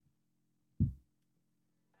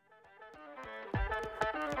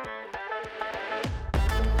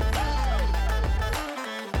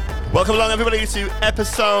Welcome along, everybody, to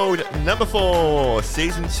episode number 4,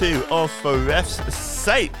 season 2 of For Ref's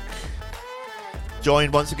Sake.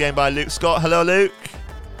 Joined once again by Luke Scott. Hello, Luke.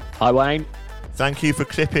 Hi, Wayne. Thank you for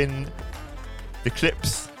clipping the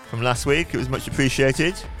clips from last week. It was much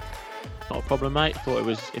appreciated. Not a problem, mate. Thought it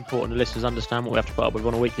was important the listeners understand what we have to put up with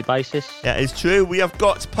on a weekly basis. Yeah, it's true. We have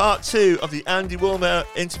got part 2 of the Andy Woolmer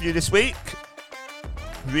interview this week.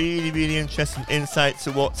 Really interesting insight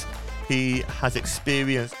to what he has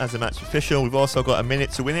experienced as a match official. We've also got a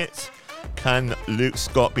minute to win it. Can Luke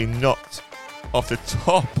Scott be knocked off the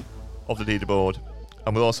top of the leaderboard?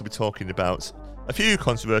 And we'll also be talking about a few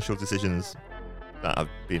controversial decisions that have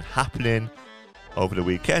been happening over the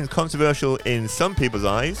weekend. Controversial in some people's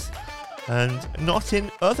eyes and not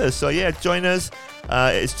in others. So yeah, join us.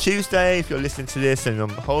 It's Tuesday if you're listening to this, and I'm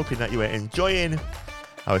hoping that you are enjoying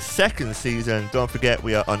our second season. Don't forget,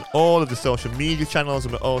 we are on all of the social media channels,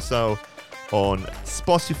 and we're also on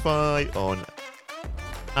Spotify, on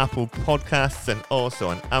Apple Podcasts, and also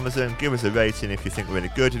on Amazon. Give us a rating if you think we're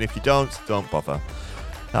really good, and if you don't bother.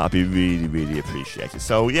 That'll be really appreciated.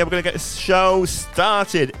 So yeah, we're going to get the show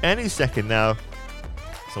started any second now.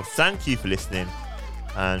 So thank you for listening,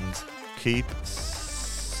 and keep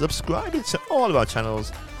subscribing to all of our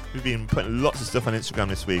channels. We've been putting lots of stuff on Instagram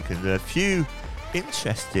this week, and a few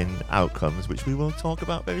interesting outcomes which we will talk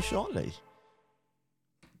about very shortly.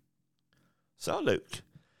 So Luke,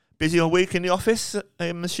 busy all week in the office,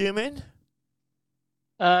 I'm assuming?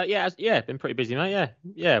 Yeah, been pretty busy, mate.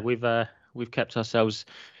 Yeah, we've kept ourselves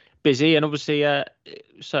busy, and obviously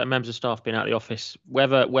certain members of staff been out of the office,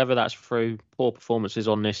 whether that's through poor performances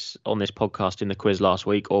on this podcast in the quiz last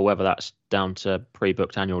week, or whether that's down to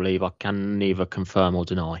pre-booked annual leave. I can neither confirm or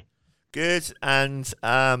deny. Good. And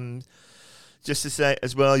just to say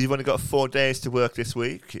as well, you've only got 4 days to work this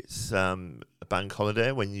week. It's a bank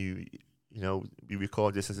holiday when we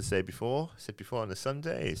record this, as I said before on a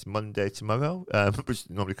Sunday. It's Monday tomorrow, which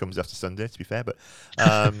normally comes after Sunday, to be fair. But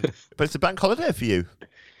but it's a bank holiday for you.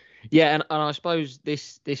 Yeah, and I suppose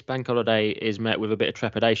this bank holiday is met with a bit of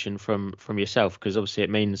trepidation from yourself, because obviously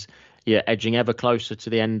it means you're edging ever closer to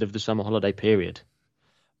the end of the summer holiday period.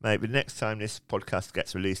 Mate, the next time this podcast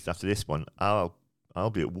gets released after this one, I'll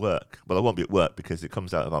be at work. Well, I won't be at work because it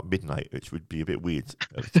comes out about midnight, which would be a bit weird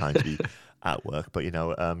at the time to be at work. But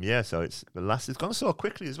so it's gone so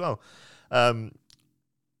quickly as well.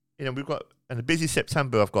 We've got a busy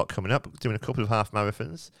September. I've got coming up, doing a couple of half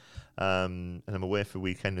marathons, and I'm away for a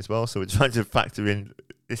weekend as well. So we're trying to factor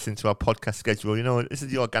this into our podcast schedule. This is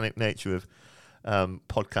the organic nature of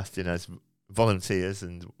podcasting as volunteers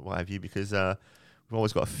and what have you, because we've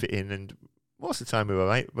always got to fit in, and most of the time we're all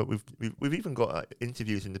right, but we've even got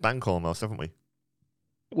interviews in the bank almost, haven't we?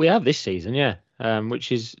 We have this season, yeah,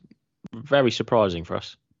 which is very surprising for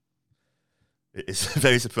us. It is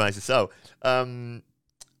very surprising. So,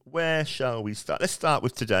 where shall we start? Let's start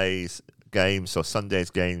with today's games, so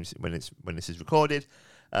Sunday's games when this is recorded,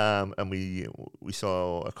 and we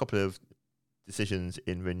saw a couple of decisions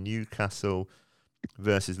in the Newcastle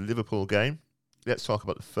versus Liverpool game. Let's talk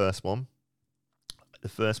about the first one. The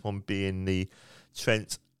first one being the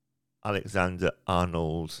Trent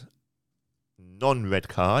Alexander-Arnold non-red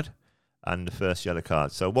card and the first yellow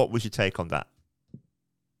card. So what was your take on that?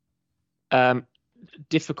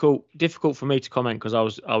 Difficult for me to comment, because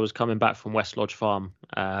I was coming back from West Lodge Farm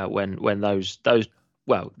when those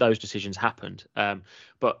decisions happened.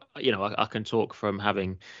 But I can talk from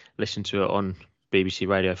having listened to it on BBC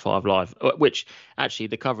Radio 5 Live, which actually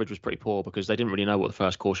the coverage was pretty poor because they didn't really know what the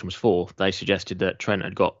first caution was for. They suggested that Trent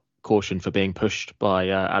had got caution for being pushed by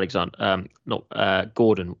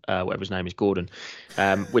Gordon, whatever his name is, Gordon,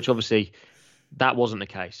 which obviously that wasn't the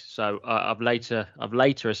case. So I've later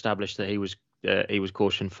established that he was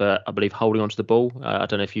cautioned for, I believe, holding onto the ball. I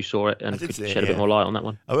don't know if you saw it and could shed a bit more light on that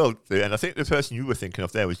one. I will do, and I think the person you were thinking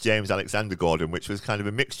of there was James Alexander-Gordon, which was kind of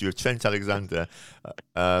a mixture of Trent Alexander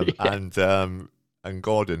and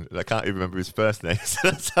Gordon. I can't even remember his first name.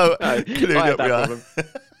 So that's how clued up we are.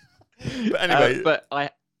 But anyway, but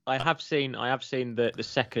I have seen the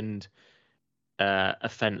second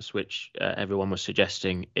offence, which everyone was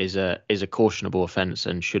suggesting is a cautionable offence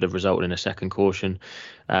and should have resulted in a second caution.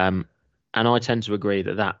 And I tend to agree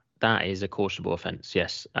that is a cautionable offence,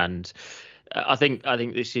 yes. And I think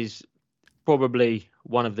this is probably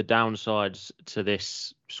one of the downsides to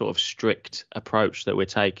this sort of strict approach that we're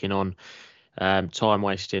taking on time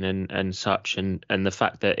wasting and such, and the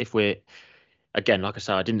fact that if we're, again, like I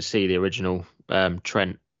say, I didn't see the original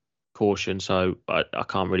Trent caution, so I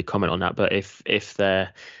can't really comment on that. But if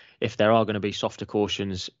there if there are going to be softer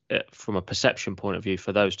cautions from a perception point of view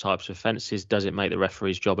for those types of offences, does it make the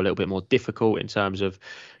referee's job a little bit more difficult in terms of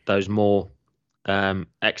those more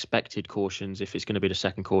expected cautions? If it's going to be the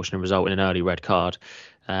second caution and result in an early red card,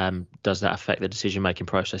 does that affect the decision-making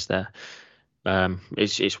process there?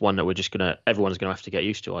 It's one that everyone's gonna have to get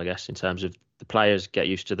used to, I guess, in terms of the players get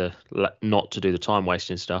used to the not to do the time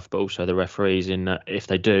wasting stuff, but also the referees if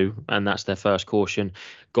they do, and that's their first caution.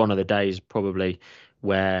 Gone are the days probably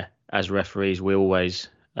where, as referees, we always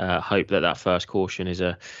hope that first caution is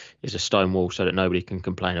a stone wall, so that nobody can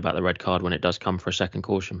complain about the red card when it does come for a second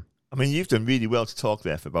caution. I mean, you've done really well to talk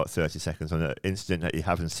there for about 30 seconds on an incident that you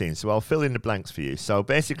haven't seen, so I'll fill in the blanks for you. So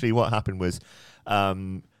basically, what happened was.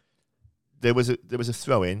 There was a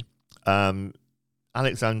throw in.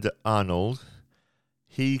 Alexander Arnold,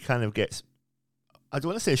 he kind of gets. I don't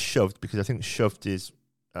want to say shoved because I think shoved is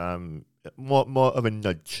more of a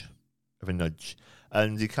nudge,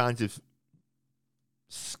 and he kind of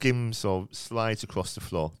skims or slides across the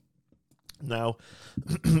floor. Now,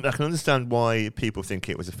 I can understand why people think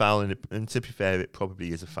it was a foul, and to be fair, it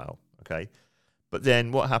probably is a foul. Okay, but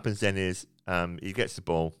then what happens then is he gets the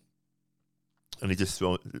ball. And he just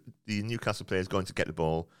throws. The Newcastle player is going to get the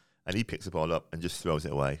ball, and he picks the ball up and just throws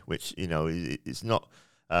it away. Which it's not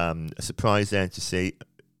a surprise then to see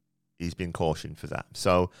he's been cautioned for that.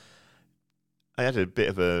 So I had a bit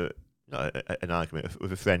of an argument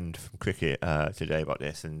with a friend from cricket today about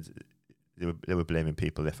this, and they were blaming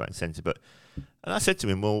people left, right, and centre. And I said to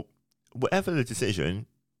him, well, whatever the decision,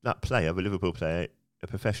 that player, the Liverpool player, a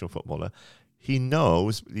professional footballer, he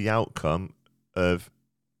knows the outcome of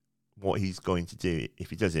what he's going to do if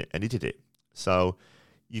he does it, and he did it. So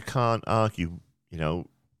you can't argue, No.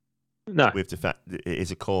 with the fact that it is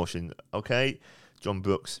a caution. Okay, John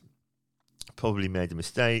Brooks probably made a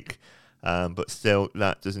mistake, but still,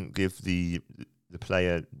 that doesn't give the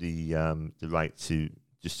player the right to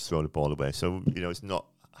just throw the ball away. So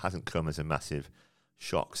hasn't come as a massive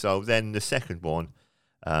shock. So then the second one,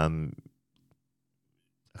 I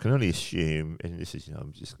can only assume, and this is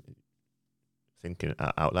I'm just thinking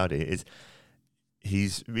out loud here, is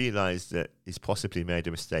he's realised that he's possibly made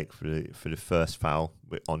a mistake for the first foul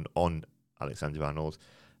on Alexander Arnold,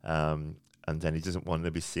 and then he doesn't want to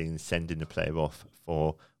be seen sending the player off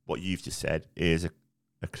for what you've just said is a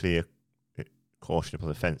clear cautionable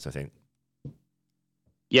offence, I think.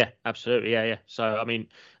 Yeah, absolutely. Yeah. So, I mean,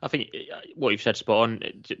 I think what you've said spot on.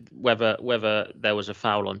 Whether there was a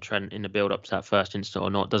foul on Trent in the build-up to that first instant or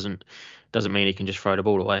not doesn't mean he can just throw the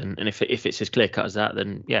ball away. And if it's as clear-cut as that,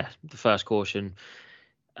 then yeah, the first caution,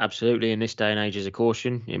 absolutely, in this day and age, is a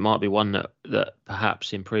caution. It might be one that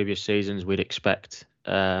perhaps in previous seasons we'd expect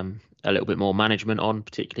a little bit more management on,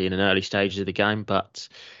 particularly in an early stages of the game. But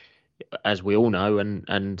as we all know,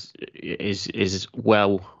 and is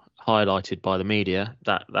well highlighted by the media,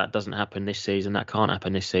 that doesn't happen this season. That can't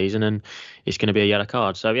happen this season, and it's going to be a yellow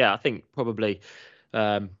card. So yeah, I think probably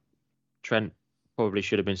Trent probably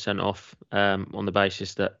should have been sent off on the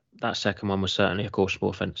basis that second one was certainly a cautionable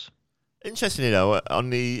offence. Interestingly, though,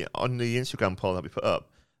 on the Instagram poll that we put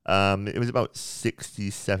up, it was about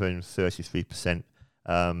 63%,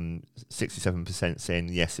 67% saying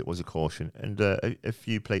yes, it was a caution, and a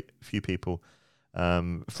few people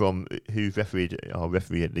from who refereed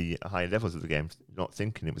at the higher levels of the game not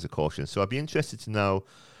thinking it was a caution. So I'd be interested to know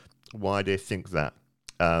why they think that.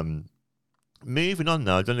 Moving on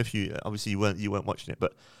now, I don't know if you weren't watching it,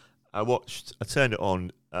 but I turned it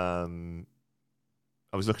on. I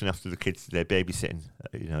was looking after the kids today, babysitting,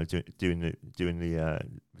 doing the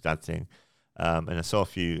dad thing, and I saw a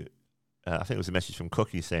few. I think it was a message from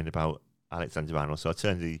Cookie saying about Alexander Arnold. So I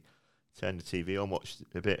turned the TV on, watched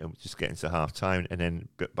a bit, and just getting to half time. And then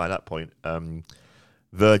by that point,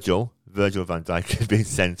 Virgil van Dijk had been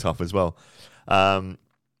sent off as well.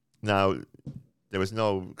 Now, there was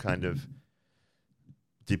no kind of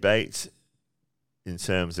debate in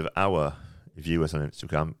terms of our viewers on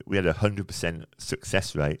Instagram. We had 100%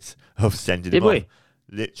 success rate of sending them off.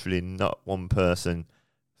 Literally, not one person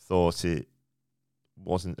thought it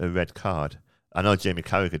wasn't a red card. I know Jamie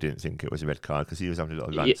Carragher didn't think it was a red card because he was having a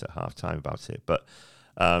little rant at half time about it. But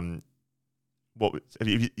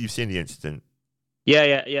you've seen the incident?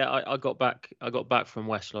 Yeah. I got back from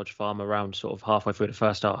West Lodge Farm around sort of halfway through the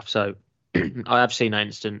first half, so I have seen that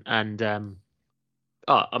incident, and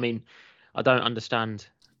I mean, I don't understand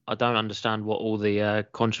what all the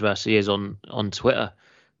controversy is on Twitter.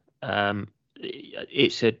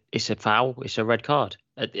 It's a foul. It's a red card.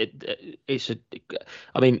 I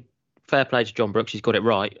mean, fair play to John Brooks. He's got it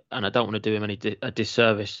right, and I don't want to do him a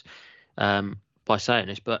disservice by saying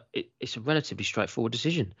this, but it's a relatively straightforward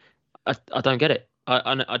decision. I don't get it.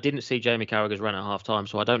 I didn't see Jamie Carragher's run at half time,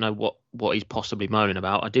 so I don't know what he's possibly moaning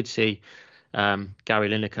about. I did see Gary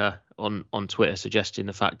Lineker on Twitter suggesting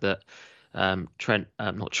the fact that not Trent,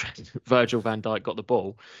 Virgil van Dijk got the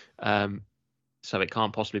ball, so it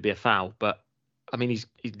can't possibly be a foul. But I mean, he's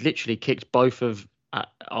literally kicked both of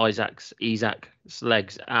Isak's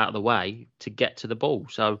legs out of the way to get to the ball.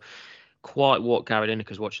 So quite what Gary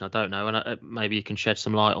Lineker's watching, I don't know, and maybe you can shed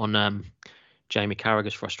some light on Jamie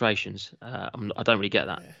Carragher's frustrations. I don't really get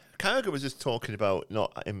that. Yeah. Carragher was just talking about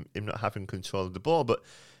him not having control of the ball, but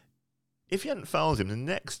if he hadn't fouled him, the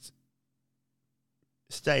next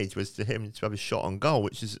stage was to him to have a shot on goal,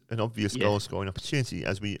 which is an obvious goal scoring opportunity,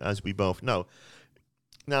 as we both know.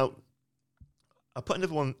 Now, I put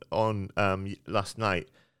another one on last night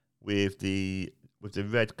with the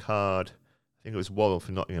red card. I think it was Worrell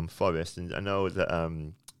for Nottingham Forest, and I know that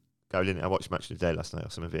Gary Lineker, I watched Match of the Day last night or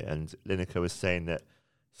some of it, and Lineker was saying that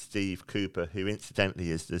Steve Cooper, who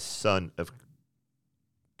incidentally is the son of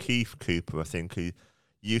Keith Cooper, I think, who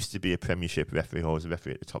used to be a Premiership referee, or was a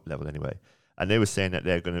referee at the top level anyway, and they were saying that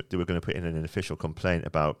they were going to put in an official complaint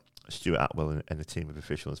about Stuart Atwell and a team of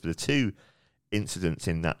officials for the two incidents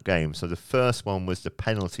in that game. So the first one was the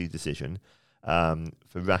penalty decision for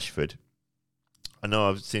Rashford. I know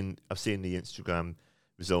I've seen the Instagram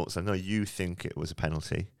results. I know you think it was a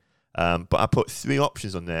penalty, but I put three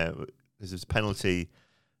options on there. There's a penalty,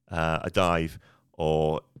 a dive,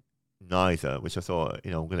 or neither, which I thought,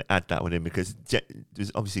 I'm going to add that one in because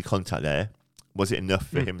there's obviously contact there. Was it enough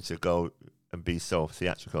for him to go and be so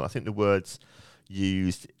theatrical? I think the words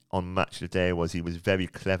used on Match of the Day was he was very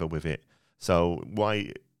clever with it. So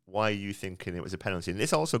why are you thinking it was a penalty? And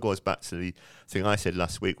this also goes back to the thing I said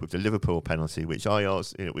last week with the Liverpool penalty, which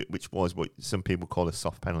which was what some people call a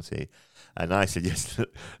soft penalty, and I said yes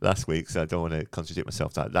last week. So I don't want to contradict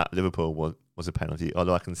myself. That Liverpool was a penalty,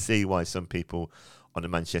 although I can see why some people on the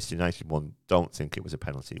Manchester United one don't think it was a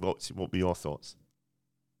penalty. What were your thoughts?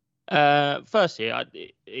 Firstly,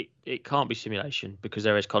 it can't be simulation because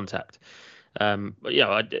there is contact.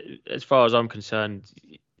 But as far as I'm concerned,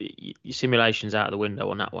 your simulation's out of the window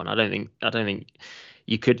on that one. I don't think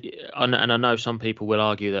you could. And I know some people will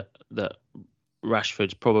argue that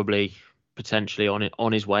Rashford's probably potentially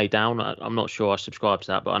on his way down. I'm not sure I subscribe to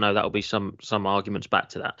that, but I know that will be some arguments back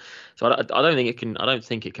to that. So I don't think it can. I don't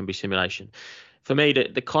think it can be simulation. For me,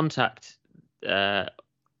 the contact. I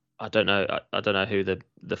don't know. I don't know who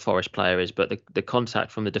the Forest player is, but the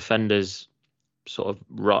contact from the defender's sort of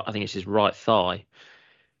right. I think it's his right thigh.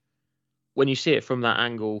 When you see it from that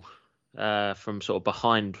angle, from sort of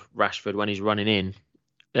behind Rashford when he's running in,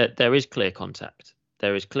 there is clear contact.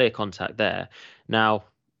 There is clear contact there. Now,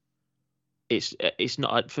 it's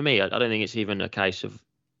not for me. I don't think it's even a case of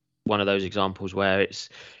one of those examples where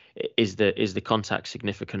is the contact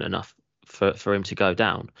significant enough for him to go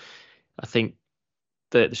down. I think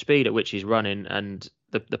the speed at which he's running and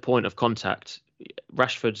the point of contact,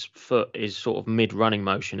 Rashford's foot is sort of mid-running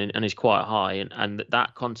motion and is quite high, and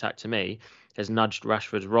that contact to me has nudged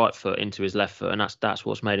Rashford's right foot into his left foot, and that's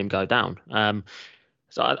what's made him go down.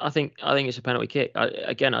 So I think it's a penalty kick.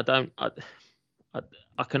 I can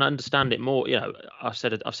understand it more. I've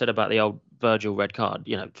said about the old Virgil red card.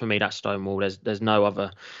 For me that's stonewall. There's no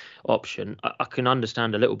other option. I can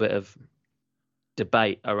understand a little bit of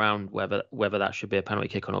debate around whether that should be a penalty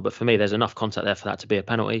kick or not, but for me there's enough contact there for that to be a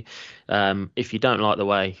penalty. If you don't like the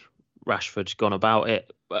way Rashford's gone about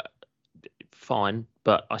it, fine,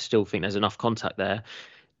 but I still think there's enough contact there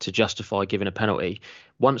to justify giving a penalty.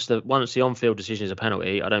 Once the on-field decision is a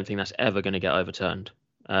penalty, I don't think that's ever going to get overturned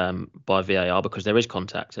by VAR because there is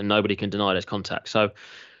contact and nobody can deny there's contact. So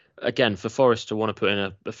again, for Forest to want to put in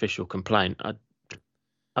an official complaint,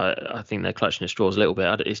 I think they're clutching at straws a little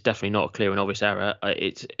bit. It's definitely not a clear and obvious error.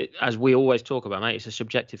 It's as we always talk about, mate, it's a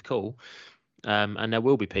subjective call. And there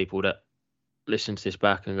will be people that listen to this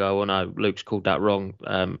back and go, "Oh no, Luke's called that wrong.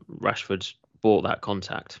 Rashford's bought that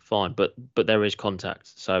contact." Fine, but there is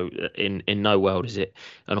contact. So in no world is it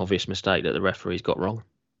an obvious mistake that the referee's got wrong.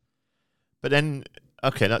 But then,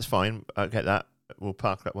 okay, that's fine. I get that. We'll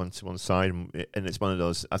park that one to one side, and it's one of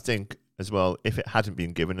those. I think as well, if it hadn't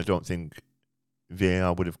been given, I don't think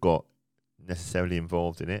VAR would have got necessarily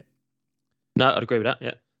involved in it. No, I'd agree with that.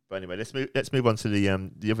 Yeah. But anyway, let's move on to the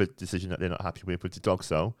other decision that they're not happy with the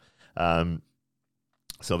Dogso.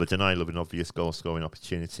 So the denial of an obvious goal scoring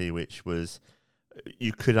opportunity, which was,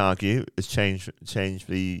 you could argue, has changed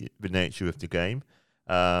the nature of the game.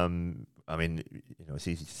 I mean, it's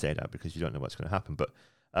easy to say that because you don't know what's going to happen. But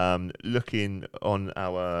looking on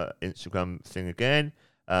our Instagram thing again,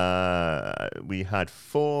 we had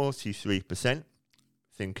 43%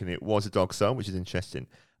 thinking it was a Dogso, which is interesting.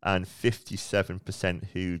 and 57%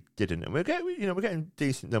 who didn't. And we're getting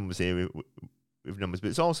decent numbers here with numbers, but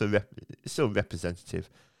it's also it's still representative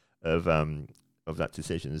of that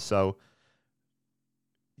decision. So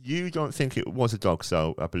you don't think it was a dog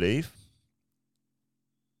so, I believe.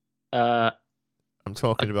 I'm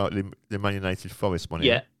talking about the Man United Forest one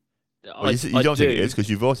here. Yeah, you don't think it is because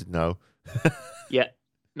you voted no. Yeah,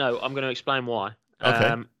 no, I'm going to explain why.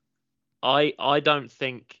 Okay. I don't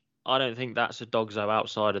think that's a dogzo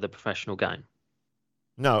outside of the professional game.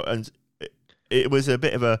 No, and it was a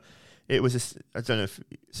bit of a. It was I don't know if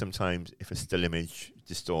sometimes if a still image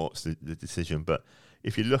distorts the decision, but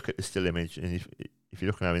if you look at the still image and if you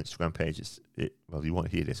look on our Instagram page, well, you won't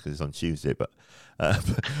hear this because it's on Tuesday, but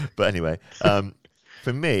anyway,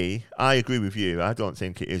 for me, I agree with you. I don't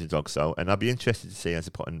think it is a dog so, and I'd be interested to see as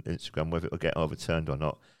I put on Instagram whether it will get overturned or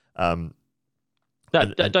not. Don't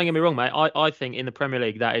get me wrong, mate. I think in the Premier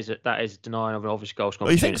League that is denying of an obvious goal scoring.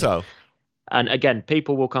 Oh, you think so? And again,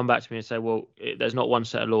 people will come back to me and say, well, there's not one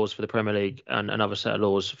set of laws for the Premier League and another set of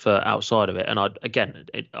laws for outside of it. And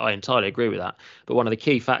I entirely agree with that. But one of the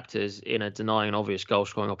key factors in a denying an obvious goal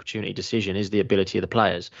scoring opportunity decision is the ability of the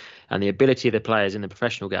players. And the ability of the players in the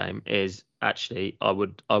professional game is actually, I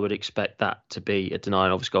would expect that to be a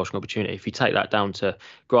denying obvious goal scoring opportunity. If you take that down to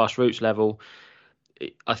grassroots level,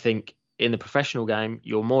 I think in the professional game,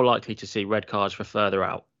 you're more likely to see red cards for further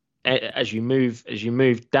out. As you move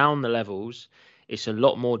down the levels, it's a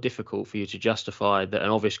lot more difficult for you to justify that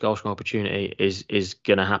an obvious goal scoring opportunity is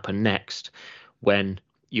going to happen next when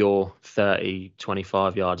you're 30,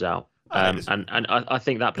 25 yards out. And I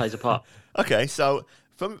think that plays a part. Okay, so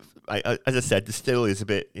as I said, the still is a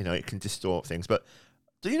bit, it can distort things. But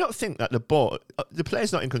do you not think that the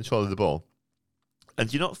player's not in control of the ball? And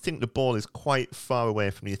do you not think the ball is quite far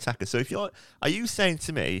away from the attacker? So are you saying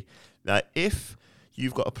to me that if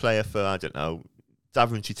you've got a player for, I don't know,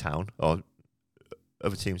 Daventry Town or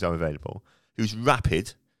other teams are available, who's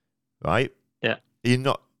rapid, right? Yeah.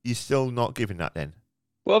 You're still not giving that then?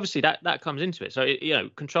 Well, obviously that comes into it. So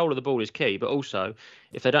control of the ball is key, but also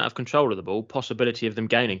if they don't have control of the ball, possibility of them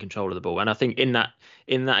gaining control of the ball. And I think in that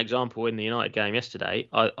example in the United game yesterday,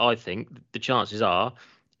 I think the chances are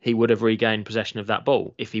he would have regained possession of that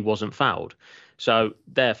ball if he wasn't fouled. So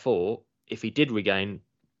therefore, if he did regain,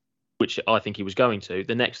 which I think he was going to,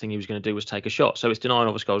 the next thing he was going to do was take a shot. So it's denying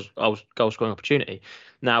obvious goal scoring opportunity.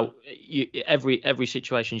 Now, every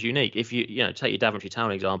situation is unique. If you take your Daventry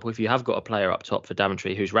Town example, if you have got a player up top for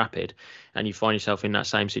Daventry who's rapid, and you find yourself in that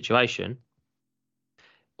same situation,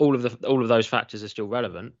 all of those factors are still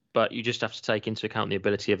relevant, but you just have to take into account the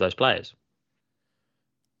ability of those players.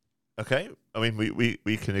 Okay, I mean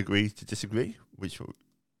we can agree to disagree, which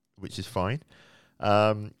is fine.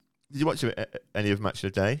 Did you watch any of Match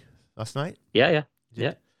of the Day last night? Yeah.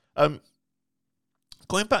 Going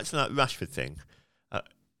back to that Rashford thing,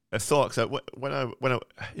 I thought, so when I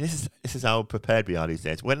this is how prepared we are these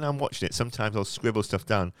days. When I'm watching it, sometimes I'll scribble stuff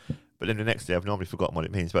down, but then the next day I've normally forgotten what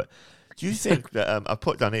it means. But do you think that I've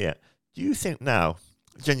put down here? Do you think now,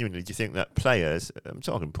 genuinely, do you think that players? I'm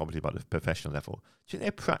talking probably about the professional level. Do you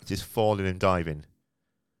think they practice falling and diving?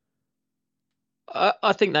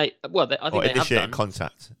 I think they have done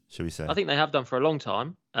contact, shall we say? I think they have done for a long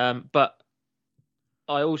time. But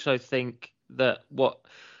I also think that what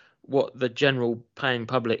the general paying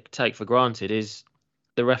public take for granted is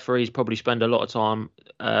the referees probably spend a lot of time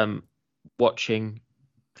watching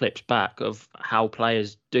clips back of how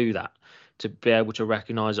players do that to be able to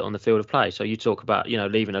recognise it on the field of play. So you talk about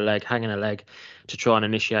leaving a leg, hanging a leg to try and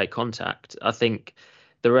initiate contact. I think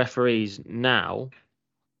the referees now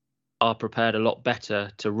are prepared a lot better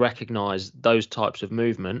to recognise those types of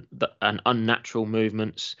movement and unnatural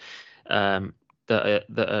movements that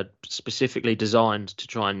are specifically designed to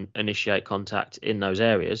try and initiate contact in those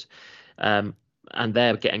areas, and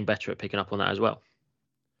they're getting better at picking up on that as well.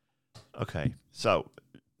 Okay, so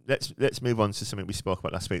let's move on to something we spoke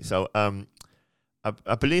about last week. So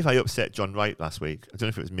I believe I upset John Wright last week. I don't know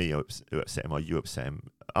if it was me who upset him or you upset him.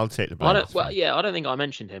 I'll take the blame. I don't think I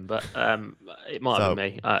mentioned him, but it might have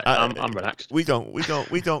been me. I'm relaxed. We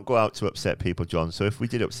don't go out to upset people, John. So if we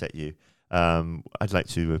did upset you, I'd like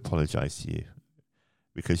to apologise to you,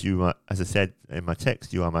 because you are, as I said in my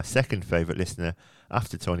text, you are my second favourite listener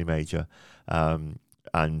after Tony Major, and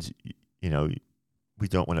we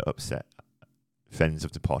don't want to upset friends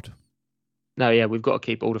of the pod. No, yeah, we've got to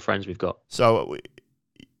keep all the friends we've got. So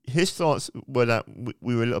his thoughts were that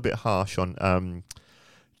we were a little bit harsh on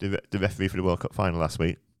the referee for the World Cup final last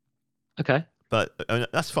week. Okay. But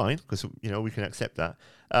that's fine, because we can accept that.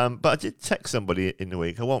 But I did text somebody in the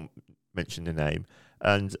week. I won't mention the name,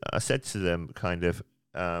 and I said to them, kind of,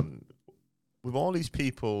 with all these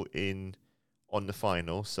people on the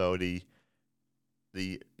final, so the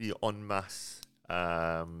en masse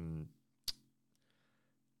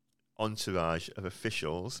entourage of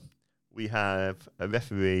officials, we have a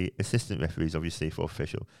referee, assistant referees, obviously for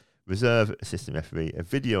official, reserve assistant referee, a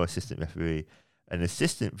video assistant referee, an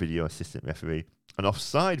assistant video assistant referee, an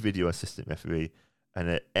offside video assistant referee, and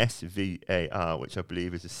an SVAR, which I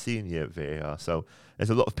believe is a senior VAR. So there's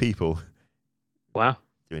a lot of people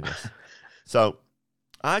doing this. So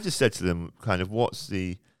I just said to them, kind of, what's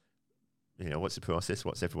the process?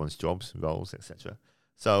 What's everyone's jobs, roles, etc.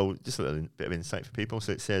 So just a little bit of insight for people.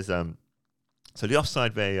 So it says, so the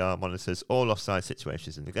offside VAR monitors all offside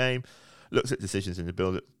situations in the game, looks at decisions in the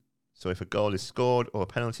build-up. So if a goal is scored or a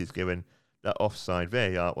penalty is given, that offside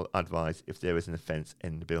VAR will advise if there is an offence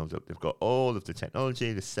in the build-up. They've got all of the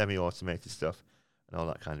technology, the semi-automated stuff, and all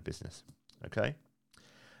that kind of business. Okay.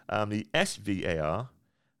 The SVAR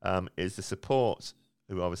is the support,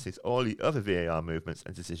 who oversees all the other VAR movements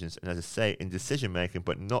and decisions, and has a say in decision-making,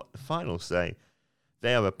 but not the final say.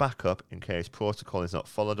 They are a backup in case protocol is not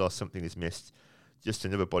followed or something is missed, just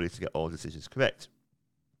another body to get all decisions correct.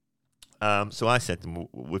 So I said to them,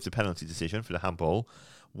 with the penalty decision for the handball,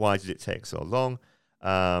 why did it take so long?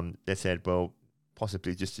 They said, well,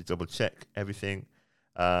 possibly just to double check everything.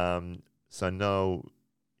 So no,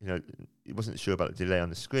 he wasn't sure about the delay on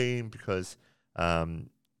the screen because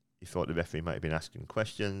he thought the referee might have been asking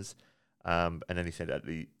questions. And then he said that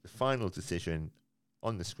the final decision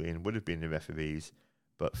on the screen would have been the referees,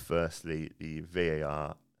 but firstly, the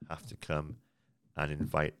VAR have to come and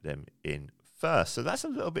invite them in first. So that's a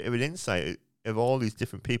little bit of an insight of all these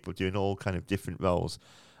different people doing all kind of different roles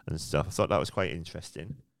and stuff. I thought that was quite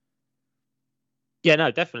interesting. Yeah,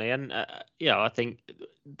 no, definitely. And, I think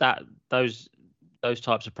that those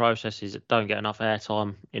types of processes don't get enough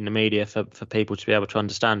airtime in the media for people to be able to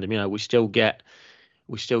understand them. We still get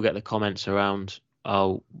the comments around,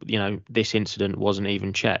 this incident wasn't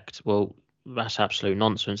even checked. Well, that's absolute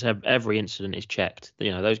nonsense. Every incident is checked.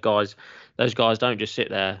 Those guys don't just sit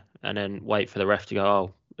there and then wait for the ref to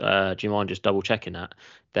go, do you mind just double checking that?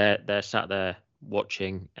 They're sat there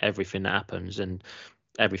watching everything that happens, and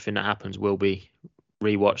everything that happens will be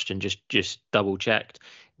rewatched and just double checked,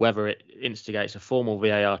 whether it instigates a formal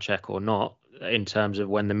VAR check or not. In terms of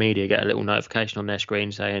when the media get a little notification on their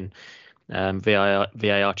screen saying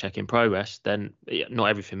VAR check in progress, then not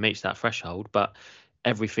everything meets that threshold, but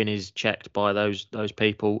everything is checked by those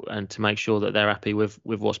people, and to make sure that they're happy with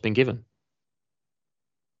what's been given.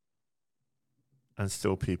 And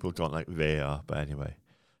still people don't like VAR, but anyway.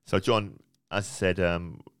 So John, as I said,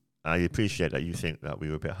 I appreciate that you think that we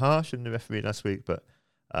were a bit harsh on the referee last week, but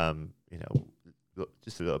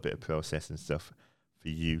just a little bit of process and stuff for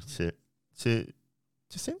you to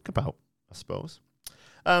think about, I suppose.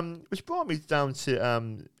 Which brought me down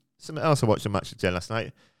to something else I watched on Match of the Day last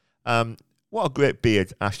night. What a great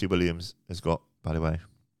beard Ashley Williams has got, by the way.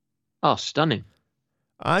 Oh, stunning.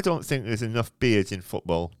 I don't think there's enough beards in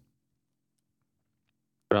football.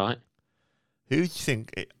 Right. Who do you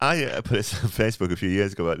think? I put this on Facebook a few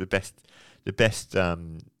years ago about the best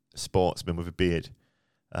sportsman with a beard.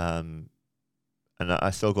 And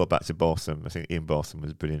I still go back to Botham. I think Ian Botham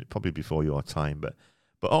was brilliant, probably before your time. But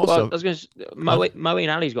also, well, I was going to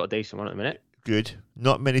Moeen Ali's got a decent one at the minute. Good.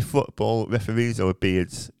 Not many football referees or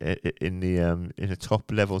beards in the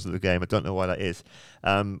top levels of the game. I don't know why that is.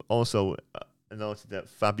 Also, I noted that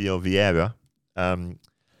Fabio Vieira,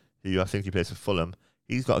 who I think he plays for Fulham,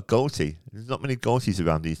 he's got a goatee. There's not many goatees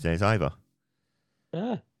around these days either.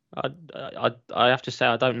 Yeah, I have to say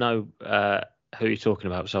I don't know who you're talking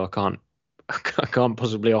about, so I can't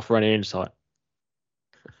possibly offer any insight.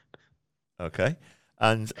 Okay.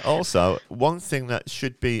 And also, one thing that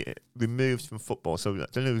should be removed from football, so I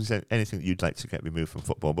don't know if there's anything that you'd like to get removed from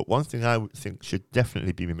football, but one thing I would think should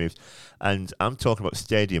definitely be removed, and I'm talking about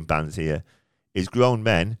stadium bans here, is grown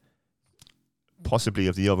men, possibly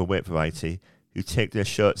of the overweight variety, who take their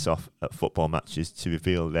shirts off at football matches to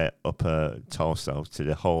reveal their upper torso to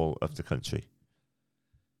the whole of the country.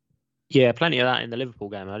 Yeah, plenty of that in the Liverpool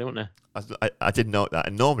game earlier, wasn't there? I did note that,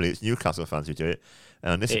 and normally it's Newcastle fans who do it,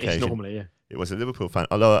 and on this occasion, normally, yeah. It was a Liverpool fan.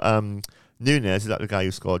 Although Nunez, is that the guy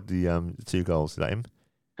who scored the 2 goals? Is that him?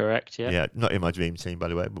 Correct, yeah. Yeah, not in my dream team, by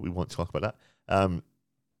the way, but we won't talk about that.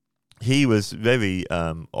 He was very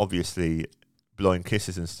obviously blowing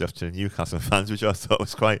kisses and stuff to the Newcastle fans, which I thought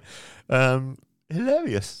was quite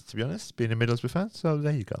hilarious, to be honest, being a Middlesbrough fan. So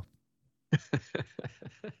there you go.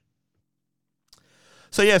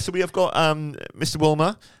 So we have got Mr.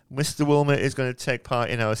 Woolmer. Mr. Woolmer is going to take part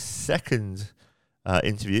in our second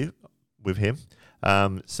interview with him.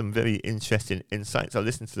 Some very interesting insights. I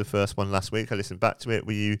listened to the first one last week. I listened back to it.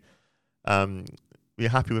 Were you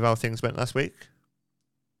happy with how things went last week?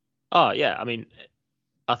 Oh yeah, I mean,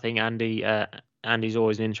 I think Andy's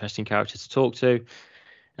always an interesting character to talk to.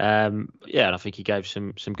 And I think he gave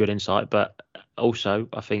some good insight, but also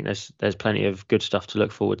I think there's plenty of good stuff to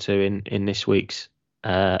look forward to in this week's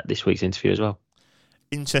interview as well.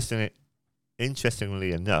 Interestingly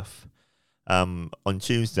enough, on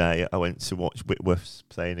Tuesday I went to watch Whitworth's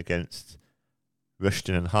playing against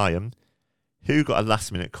Rushden and Higham. Who got a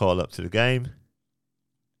last minute call up to the game?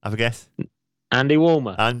 Have a guess? Andy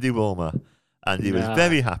Woolmer. Andy Woolmer. And he was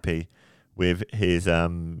very happy with his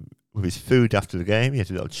food after the game. He had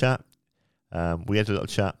a little chat. We had a little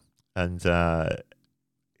chat, and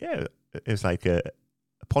it was like a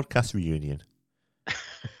podcast reunion.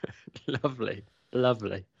 Lovely.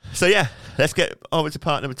 So yeah, let's get over to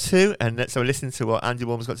part number 2, and let's have a listen to what Andy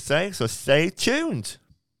Woolmer's got to say. So stay tuned.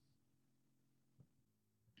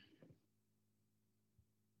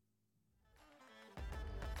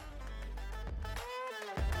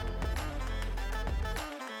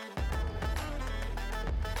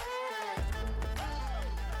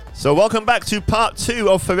 So welcome back to part 2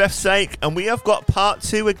 of For Ref's Sake, and we have got part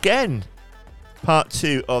 2 again. Part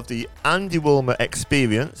 2 of the Andy Woolmer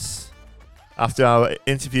experience. After our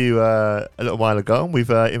interview a little while ago,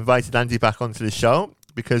 we've invited Andy back onto the show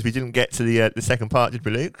because we didn't get to the second part, did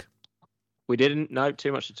we, Luke? We didn't. No,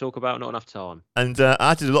 too much to talk about, not enough time. And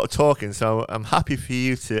I did a lot of talking, so I'm happy for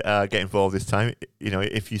you to get involved this time,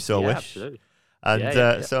 if you so wish. Absolutely.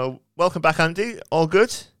 And so welcome back, Andy. All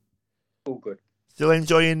good? All good. Still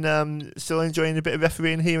enjoying a bit of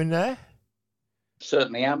refereeing here and there?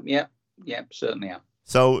 Certainly am. Yeah, certainly am.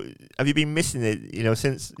 So have you been missing it?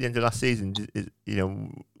 Since the end of last season.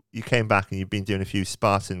 You came back and you've been doing a few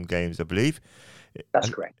Spartan games, I believe. That's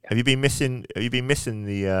correct. Yeah. Have you been missing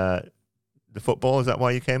the football? Is that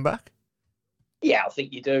why you came back? Yeah, I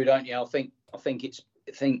think you do, don't you? I think it's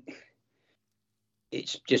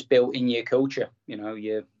just built in your culture.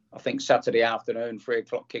 I think Saturday afternoon,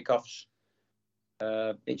 3:00 kickoffs.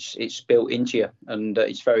 It's built into you, and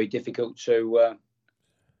it's very difficult to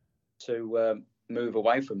move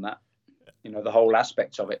away from that. The whole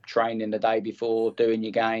aspect of it: training the day before, doing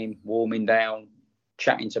your game, warming down,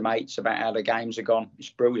 chatting to mates about how the games are gone.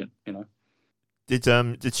 It's brilliant.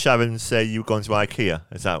 Did Sharon say you were going to IKEA?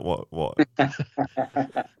 Is that what?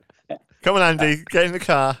 Come on, Andy, get in the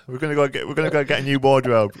car. We're gonna go get a new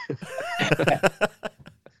wardrobe.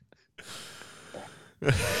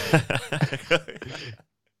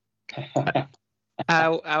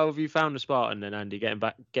 How have you found the Spartan then, Andy?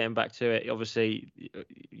 Getting back to it. Obviously,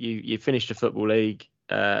 you finished the Football League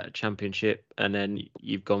Championship, and then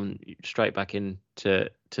you've gone straight back into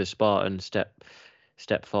Spartan step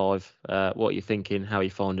 5. What are you thinking? How are you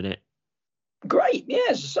finding it? Great.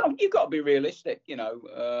 Yes. So you've got to be realistic.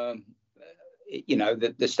 The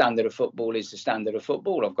standard of football is the standard of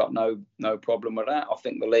football. I've got no problem with that. I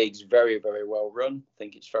think the league's very, very well run. I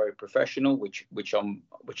think it's very professional, which I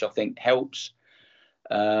think helps.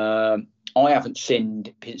 I haven't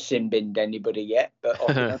sin binned anybody yet, but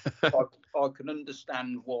I can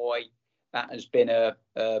understand why that has been an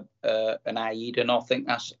aid, and I think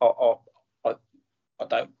that's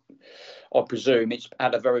I presume it's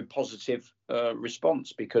had a very positive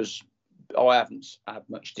response, because I haven't had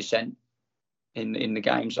much dissent in the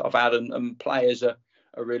games that I've had, and players are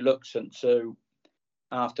reluctant to,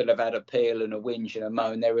 after they've had a peel and a whinge and a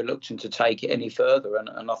moan, they're reluctant to take it any further,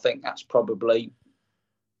 and I think that's probably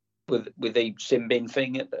with the sin bin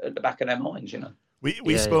thing at the back of their minds.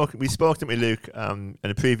 We spoke to Luke in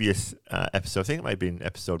a previous episode. I think it might have been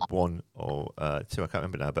episode 1 or 2. I can't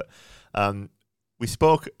remember now, but we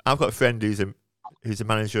spoke. I've got a friend who's a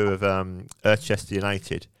manager of Irchester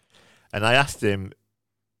United, and I asked him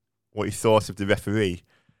what he thought of the referee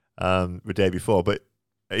the day before, but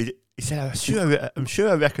he said, I'm sure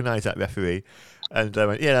I recognise that referee. And I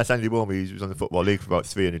went, yeah, that's Andy Woolmer. He was on the Football League for about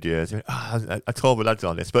 300 years. I told the lads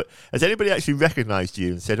on this, but has anybody actually recognised you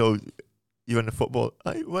and said, oh, you're in the football,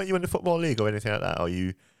 weren't you in the Football League or anything like that? Or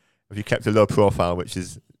have you kept a low profile, which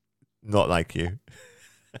is not like you?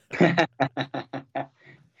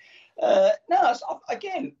 No,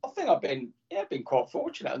 again, I think I've been quite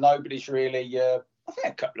fortunate. Nobody's really. I think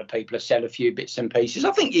a couple of people have said a few bits and pieces.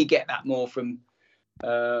 I think you get that more from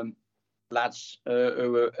lads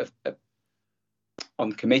who are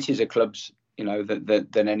on committees of clubs,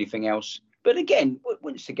 than anything else. But again,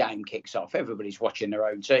 once the game kicks off, everybody's watching their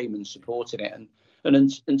own team and supporting it, and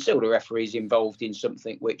until the referee's involved in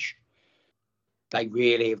something which they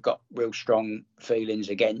really have got real strong feelings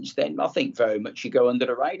against, then I think very much you go under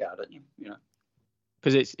the radar, don't you?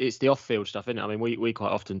 because it's the off-field stuff, isn't it? I mean, we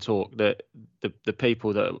quite often talk that the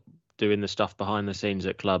people that are doing the stuff behind the scenes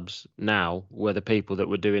at clubs now were the people that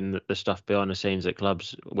were doing the stuff behind the scenes at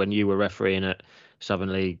clubs when you were refereeing at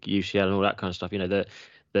Southern League, UCL, and all that kind of stuff. You know,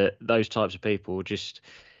 those types of people, just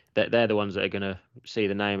they're the ones that are going to see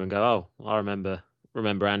the name and go, oh, I remember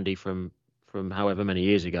Andy from however many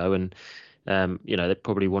years ago, and you know, they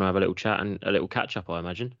probably want to have a little chat and a little catch up, I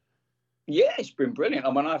imagine. Yeah, it's been brilliant.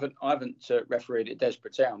 I mean, I haven't refereed at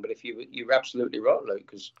Desborough Town, but you're absolutely right, Luke,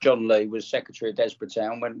 because John Lee was secretary of Desborough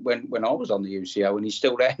Town when I was on the UCO, and he's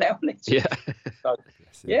still there now. Yeah. So,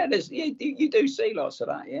 yeah, you do see lots of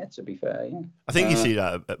that. Yeah, to be fair, yeah. I think you see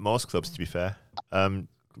that at most clubs. To be fair,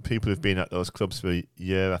 people have been at those clubs for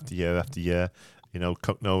year after year after year. You know,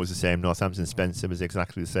 Cucknall was the same. Northampton Spencer was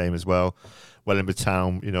exactly the same as well. Wellingborough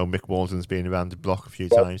Town, you know, Mick Walden's been around the block a few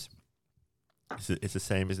times. It's the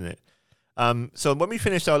same, isn't it? So when we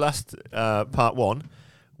finished our last part one,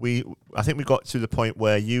 I think we got to the point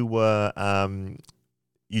where you were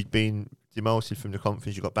you'd been demoted from the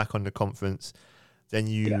conference. You got back on the conference. Then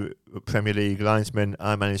you Premier League linesman.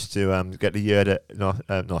 I managed to get the year at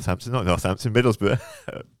Northampton, not Northampton, Middlesbrough.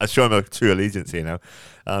 I'm sure I'm a true allegiance here now.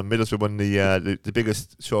 Middlesbrough won the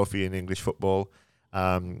biggest trophy in English football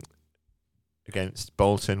against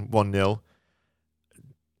Bolton, 1-0.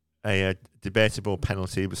 A debatable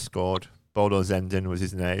penalty was scored. Bodo Zenden was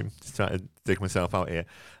his name. Just trying to dig myself out here.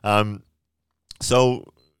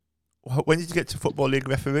 So, when did you get to Football League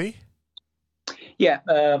referee? Yeah,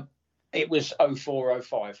 it was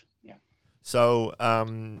 04-05. Yeah. So,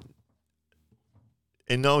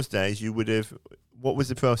 in those days, you would have. What was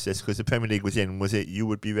the process? Because the Premier League was in. Was it you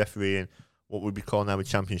would be refereeing what would be called now a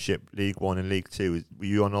Championship, League One, and League Two? Were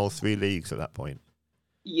you on all three leagues at that point?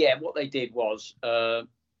 Yeah, what they did was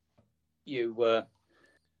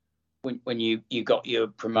when you got your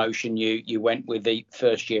promotion, you went with the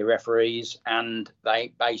first year referees, and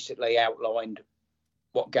they basically outlined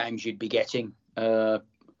what games you'd be getting. I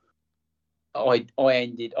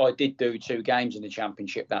did do 2 games in the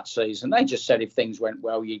Championship that season. They just said if things went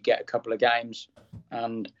well, you'd get a couple of games,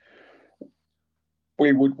 and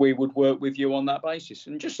we would work with you on that basis.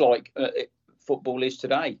 And just like football is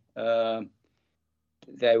today,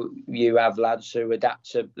 you have lads who adapt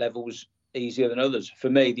to levels easier than others. For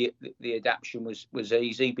me, the adaptation was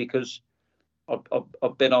easy because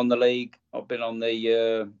I've been on the league. I've been on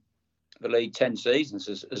the league 10 seasons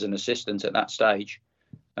as an assistant at that stage,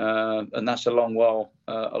 and that's a long while,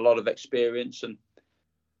 a lot of experience, and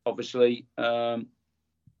obviously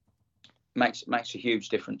makes a huge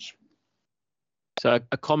difference. So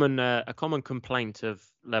a common complaint of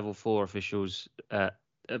level 4 officials of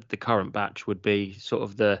the current batch would be sort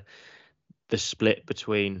of the split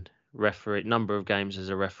between referee number of games as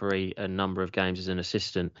a referee and number of games as an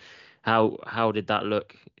assistant. How did that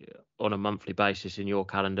look on a monthly basis in your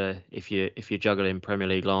calendar if you're juggling Premier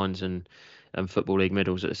League lines and Football League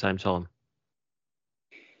middles at the same time?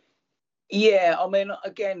 Yeah, I mean,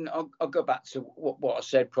 again, I'll go back to what I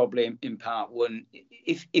said probably in part one.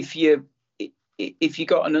 If you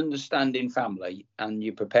got an understanding family and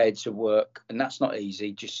you're prepared to work, and that's not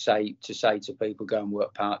easy, just say to people, go and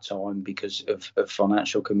work part-time because of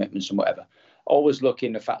financial commitments and whatever. I was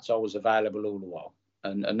looking the fact I was available all the while.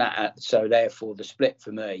 And that, so therefore the split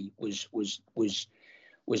for me was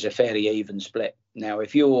a fairly even split. Now,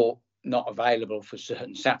 if you're not available for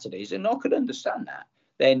certain Saturdays, and I could understand that,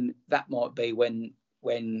 then that might be when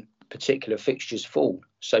particular fixtures fall.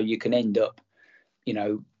 So you can end up,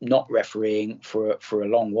 not refereeing for a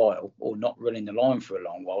long while, or not running the line for a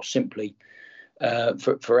long while, simply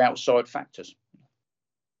for outside factors.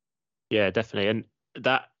 Yeah, definitely. And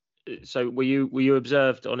that. So were you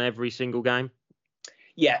observed on every single game?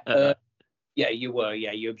 Yeah. Yeah, you were.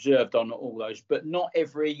 Yeah, you observed on all those, but not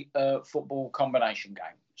every football combination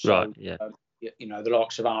game. So, right. Yeah. The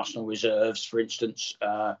likes of Arsenal reserves, for instance,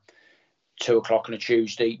 2:00 on a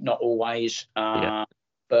Tuesday. Not always. But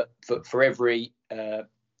for every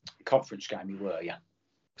conference game, you were. Yeah.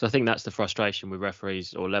 So I think that's the frustration with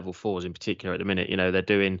referees, or level 4s in particular at the minute.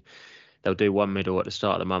 They'll do one middle at the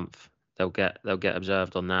start of the month. They'll get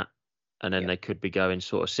observed on that. And then they could be going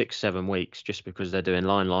sort of 6-7 weeks just because they're doing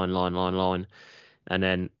line. And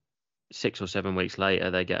then 6 or 7 weeks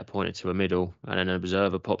later, they get appointed to a middle, and then an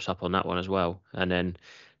observer pops up on that one as well. And then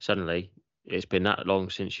suddenly it's been that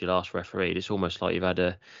long since you last refereed. It's almost like you've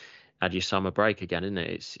had your summer break again, isn't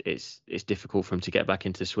it? It's difficult for them to get back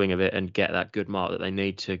into the swing of it and get that good mark that they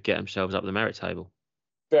need to get themselves up the merit table.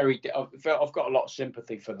 I've got a lot of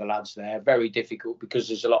sympathy for the lads there. Very difficult because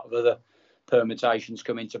there's a lot of other permutations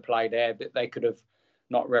come into play there, but they could have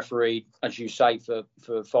not refereed, as you say, for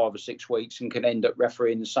 5 or 6 weeks, and can end up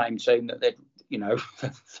refereeing the same team that they've,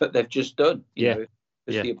 that they've just done. Because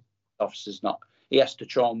the officer's not. He has to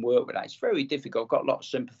try and work with that. It's very difficult. Got a lot of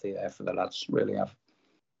sympathy there for the lads. Really have.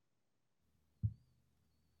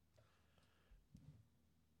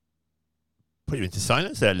 Put you into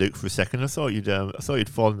silence there, Luke, for a second. I thought you'd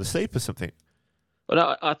fallen asleep or something.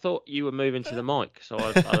 Well, I thought you were moving to the mic, so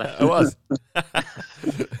I left. I was.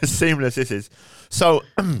 Seamless this is. So,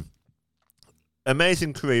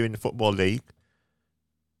 amazing career in the Football League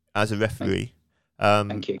as a referee.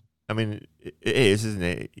 Thank you. I mean, it is, isn't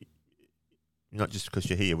it? Not just because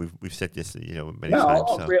you're here. We've said this, many times.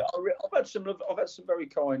 I've had some very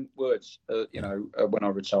kind words, when I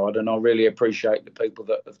retired, and I really appreciate the people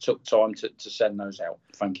that have took time to send those out.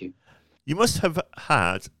 Thank you. You must have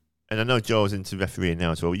had, and I know Joe's into refereeing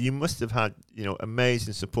now as well. You must have had,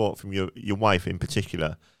 amazing support from your wife in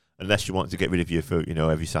particular, unless you want to get rid of you for,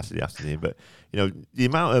 every Saturday afternoon. But the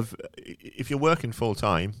amount of, if you're working full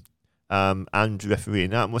time, and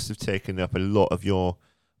refereeing, that must have taken up a lot of your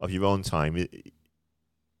own time.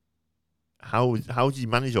 How do you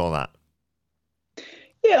manage all that?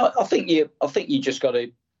 Yeah, I think you just got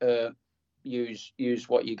to use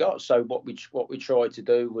what you got. So what we tried to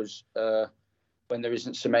do was, when there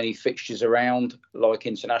isn't so many fixtures around, like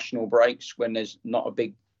international breaks, when there's not a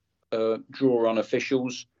big draw on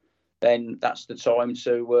officials, then that's the time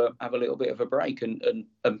to have a little bit of a break and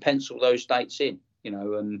pencil those dates in.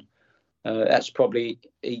 And that's probably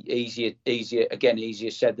easier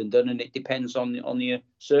said than done, and it depends on your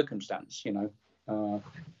circumstance, And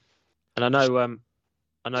I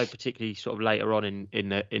know particularly sort of later on in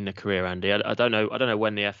the career, Andy. I don't know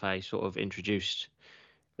when the FA sort of introduced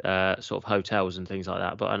sort of hotels and things like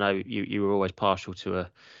that, but I know you were always partial to a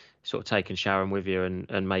sort of taking Sharon with you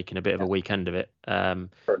and making a bit of a weekend of it.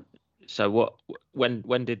 So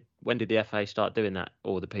when did the FA start doing that,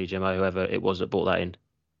 or the PGMO, whoever it was that brought that in?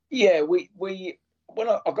 Yeah, when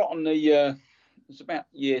I got on the it's about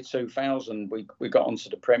year 2000, we got onto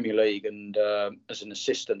the Premier League and as an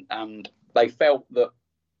assistant, and they felt that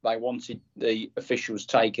they wanted the officials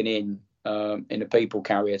taken in a people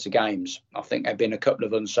carrier to games. I think there have been a couple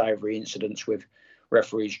of unsavoury incidents with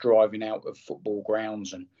referees driving out of football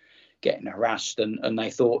grounds and getting harassed, and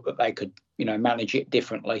they thought that they could manage it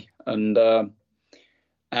differently, and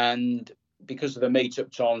because of the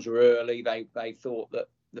meet-up times were early, they thought that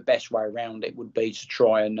the best way around it would be to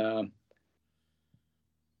try and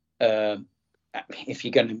if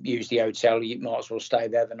you're going to use the hotel, you might as well stay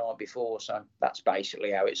there the night before. So that's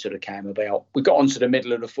basically how it sort of came about. We got onto the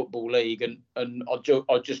middle of the Football League, and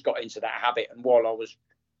I just got into that habit. And while I was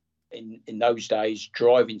in those days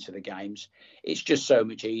driving to the games, it's just so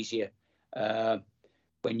much easier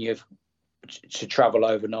when you've to travel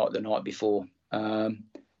overnight the night before,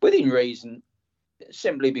 within reason.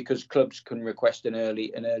 Simply because clubs can request an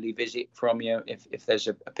early visit from you if there's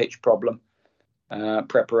a pitch problem.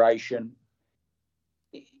 Preparation.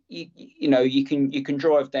 You can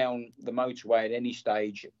drive down the motorway at any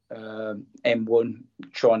stage. M1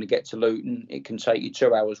 trying to get to Luton, it can take you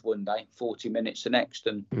 2 hours one day, 40 minutes the next,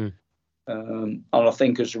 and I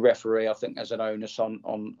think as a referee, I think there's an onus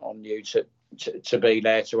on you to be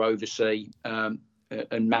there to oversee and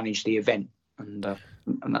manage the event, and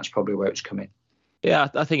that's probably where it's come in. Yeah,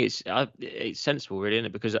 I think it's sensible, really, isn't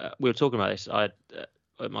it? Because we were talking about this.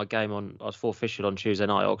 At my game I was full official on Tuesday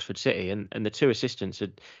night at Oxford City, and the two assistants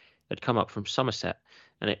had come up from Somerset,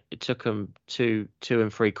 and it took them 2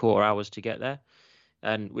 3/4 hours to get there.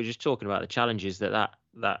 And we're just talking about the challenges that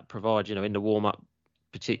provides. In the warm up,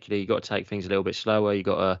 particularly, you got to take things a little bit slower. You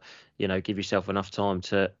got to give yourself enough time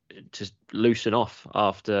to loosen off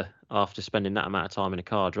after spending that amount of time in a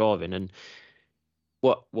car driving. And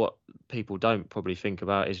what people don't probably think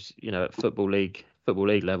about is, at football league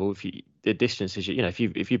level, the distances, if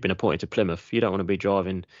you've been appointed to Plymouth, you don't want to be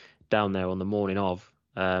driving down there on the morning of,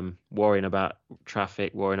 worrying about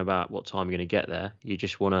traffic, worrying about what time you're going to get there. You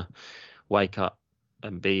just want to wake up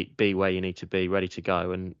and be where you need to be, ready to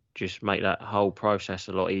go, and just make that whole process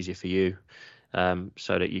a lot easier for you,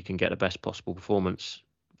 so that you can get the best possible performance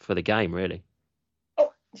for the game, really.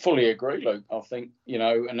 Fully agree, Luke. I think,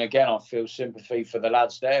 and again, I feel sympathy for the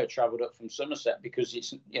lads there who travelled up from Somerset, because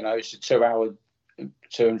it's a 2 hour,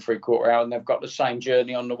 2 3/4 hour, and they've got the same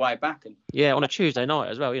journey on the way back. And yeah, on a Tuesday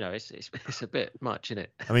night as well. It's a bit much, isn't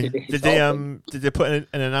it? I mean, did they put an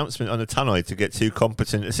announcement on the tannoy to get 2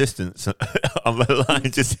 competent assistants on the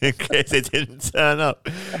line just in case they didn't turn up?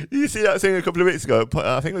 Did you see that thing a couple of weeks ago?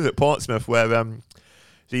 I think it was at Portsmouth, where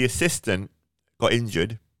the assistant got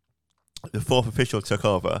injured. The 4th official took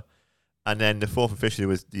over, and then the fourth official, who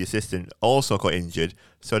was the assistant, also got injured.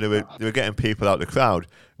 So they were getting people out the crowd.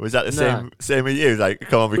 Was that the same with you? Like,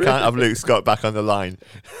 come on, we can't have Luke Scott back on the line.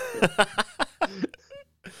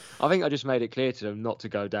 I think I just made it clear to them not to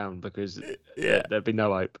go down because there'd be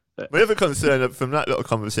no hope. My other concern from that little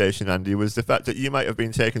conversation, Andy, was the fact that you might have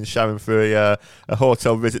been taking Sharon for a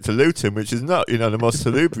hotel visit to Luton, which is not, the most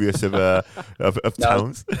salubrious of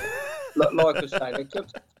towns. Like I say,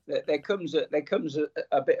 there comes a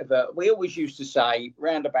bit of a. We always used to say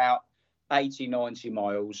round about 80, 90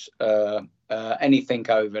 miles. Anything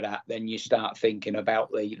over that, then you start thinking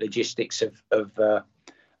about the logistics of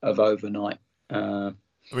overnight. I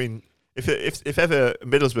mean, if ever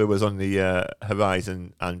Middlesbrough was on the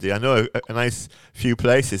horizon, Andy, I know a nice few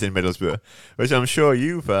places in Middlesbrough, which I'm sure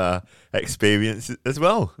you've experienced as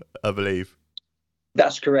well, I believe.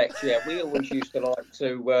 That's correct. Yeah, we always used to like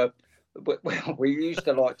to. We used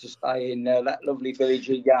to like to stay in that lovely village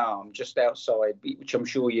of Yarm, just outside, which I'm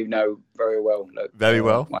sure you know very well. Luke. Very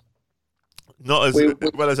well. Not as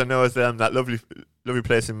well as I know as that lovely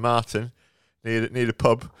place in Marton, near the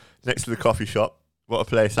pub next to the coffee shop. What a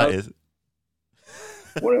place that is.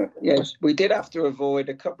 Well, yes, we did have to avoid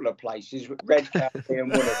a couple of places, Red County and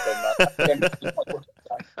one of them.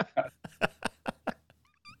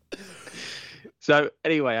 So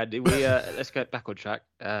anyway, Andy, we let's get back on track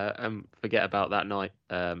and forget about that night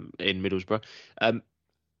in Middlesbrough.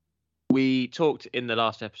 We talked in the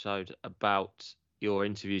last episode about your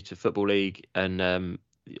interview to Football League, and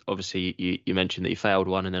obviously you mentioned that you failed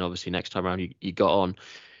one, and then obviously next time around you got on.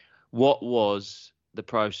 What was the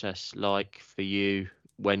process like for you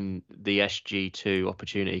when the SG2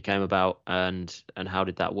 opportunity came about, and how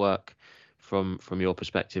did that work from your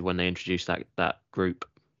perspective when they introduced that group?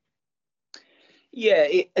 Yeah,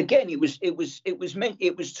 it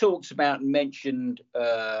was talked about and mentioned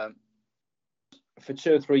for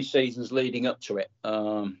 2 or 3 seasons leading up to it.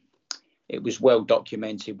 It was well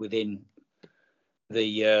documented within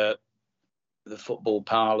the football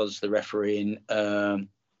parlours, the refereeing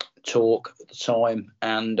talk at the time,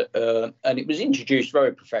 and it was introduced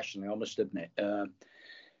very professionally, I must admit.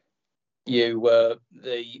 The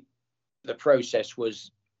process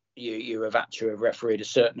was you have had to have refereed a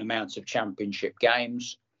certain amount of championship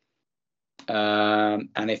games,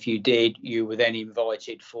 and if you did, you were then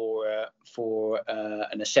invited for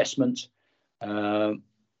an assessment,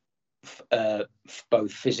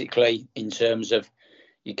 both physically in terms of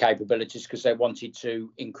your capabilities, because they wanted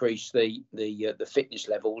to increase the fitness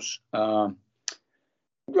levels,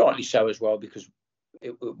 rightly so as well, because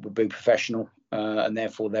it would be professional, and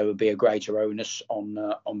therefore there would be a greater onus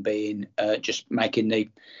on being just making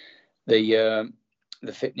the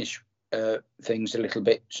fitness things a little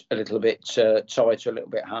bit tighter, a little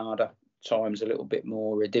bit harder, times a little bit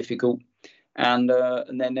more difficult, and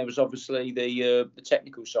then there was obviously the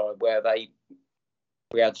technical side where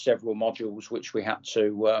we had several modules which we had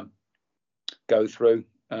to go through,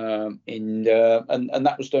 and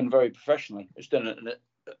that was done very professionally. It was done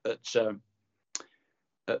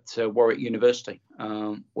at Warwick University,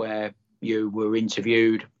 where you were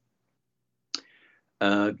interviewed.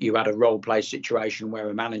 You had a role play situation where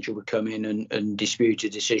a manager would come in and dispute a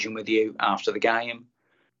decision with you after the game.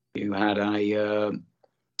 You had a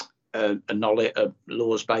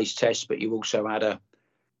laws-based test, but you also had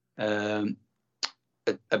a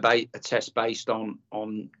test based on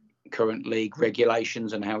current league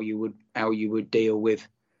regulations and how you would deal with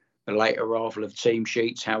the late arrival of team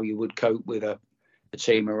sheets, how you would cope with a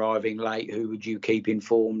team arriving late, who would you keep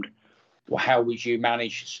informed, or how would you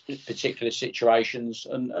manage particular situations,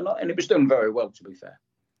 and it was done very well, to be fair.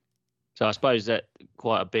 So I suppose that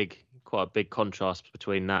quite a big contrast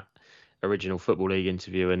between that original Football League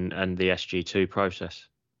interview and the SG2 process.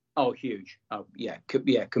 Oh, huge. Oh, yeah,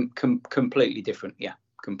 completely different. Yeah,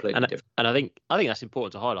 completely different. And I think that's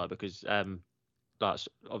important to highlight because, like,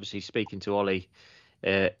 obviously speaking to Ollie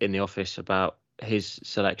in the office about his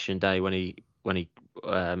selection day when he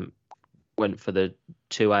went for the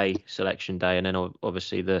 2A selection day, and then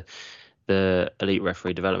obviously the Elite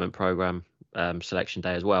Referee Development Program selection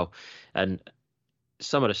day as well, and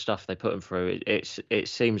some of the stuff they put him through, it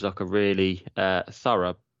seems like a really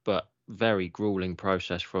thorough but very grueling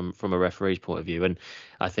process from a referee's point of view, and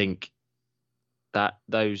I think that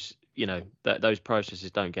those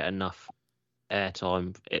processes don't get enough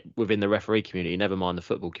airtime within the referee community, never mind the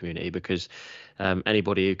football community, because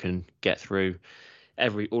anybody who can get through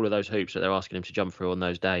all of those hoops that they're asking him to jump through on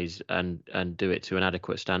those days and do it to an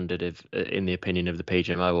adequate standard in the opinion of the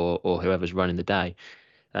PGMO or whoever's running the day,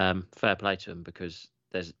 fair play to them, because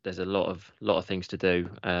there's a lot of things to do,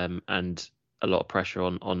 and a lot of pressure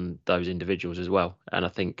on those individuals as well. And I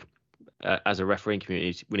think as a refereeing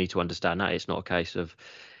community, we need to understand that it's not a case of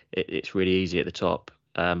it's really easy at the top,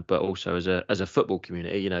 but also as a football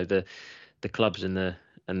community, the clubs and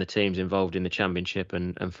the teams involved in the Championship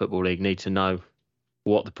and Football League need to know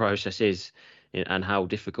what the process is and how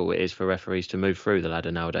difficult it is for referees to move through the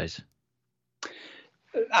ladder nowadays.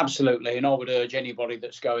 Absolutely, and I would urge anybody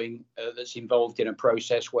that's that's involved in a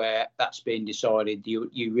process where that's being decided,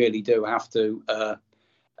 you really do have to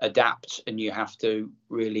adapt, and you have to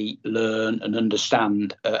really learn and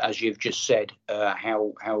understand, as you've just said,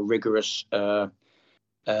 how rigorous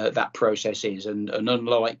that process is. And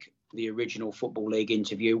unlike the original Football League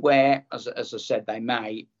interview, where, as I said, they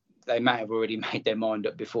may have already made their mind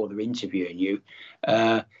up before they're interviewing you,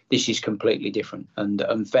 this is completely different.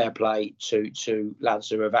 And fair play to lads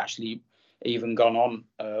who have actually even gone on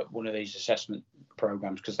one of these assessment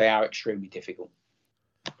programs, because they are extremely difficult.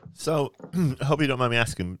 So, I hope you don't mind me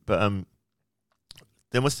asking, but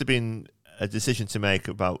there must have been a decision to make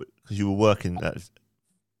about, because you were working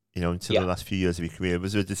until the last few years of your career.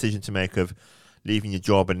 Was there a decision to make of leaving your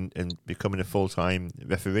job and becoming a full-time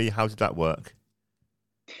referee? How did that work?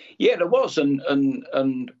 Yeah, there was, and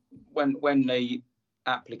when the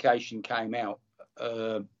application came out,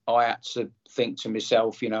 I had to think to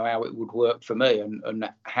myself, how it would work for me and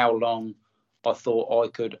how long I thought I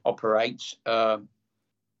could operate,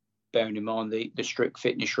 bearing in mind the strict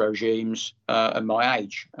fitness regimes and my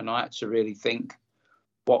age. And I had to really think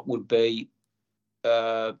what would be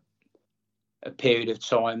a period of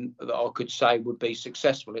time that I could say would be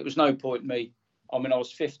successful. It was no point I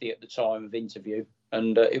was 50 at the time of interview,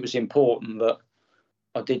 and it was important that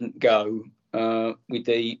I didn't go with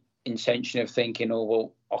the intention of thinking, oh,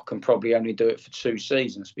 well, I can probably only do it for 2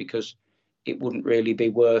 seasons, because it wouldn't really be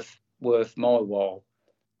worth my while.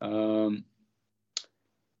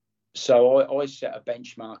 So I set a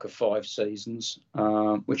benchmark of 5 seasons,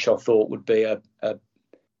 which I thought would be a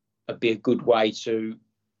good way to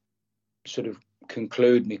sort of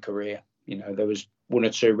conclude my career. There was 1 or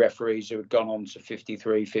 2 referees who had gone on to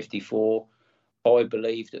 53, 54. I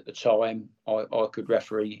believed at the time I could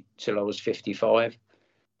referee till I was 55.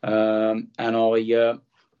 And I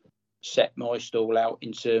set my stall out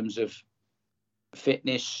in terms of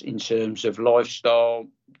fitness, in terms of lifestyle,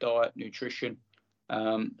 diet, nutrition,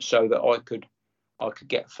 so that I could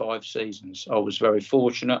get 5 seasons. I was very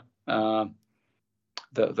fortunate that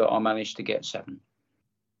I managed to get 7.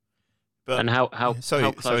 But, and how sorry,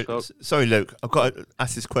 Luke, I've got to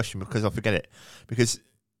ask this question because I forget it. Because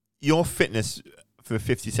your fitness for a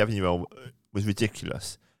 57-year-old was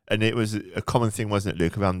ridiculous. And it was a common thing, wasn't it,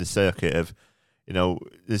 Luke, around the circuit of,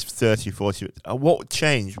 there's 30, 40. What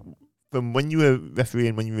changed from when you were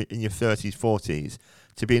refereeing when you were in your 30s, 40s,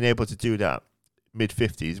 to being able to do that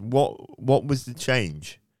mid-50s? What was the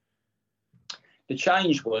change? The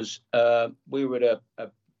change was we were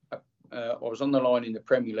I was on the line in the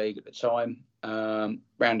Premier League at the time,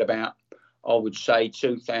 round about, I would say,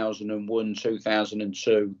 2001,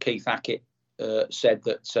 2002. Keith Hackett said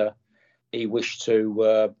that he wished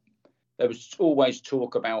to... there was always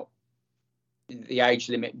talk about the age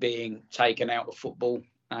limit being taken out of football,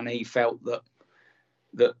 and he felt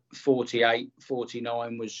that 48,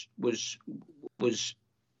 49 was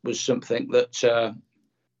something that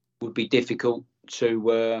would be difficult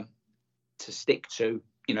to stick to,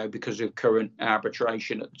 because of current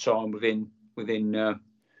arbitration at the time within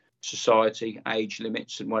society, age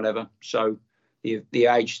limits and whatever. So the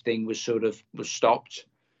age thing was stopped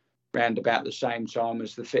round about the same time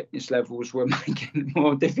as the fitness levels were making it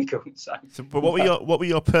more difficult. But what were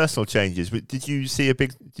your personal changes? Did you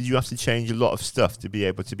have to change a lot of stuff to be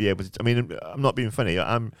able to? I mean, I'm not being funny.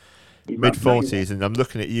 I'm mid-40s and I'm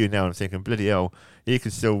looking at you now and I'm thinking, bloody hell, he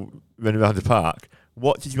can still run around the park.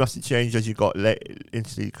 What did you have to change as you got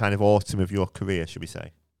into the kind of autumn of your career, should we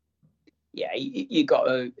say? Yeah, you've got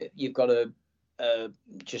to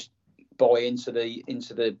just buy into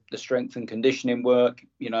the strength and conditioning work.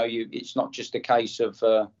 It's not just a case of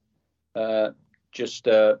just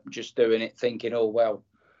doing it thinking, oh well,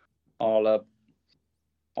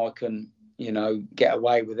 I can get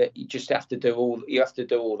away with it. You just have to do all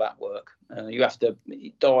that work. You have to,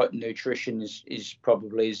 diet and nutrition is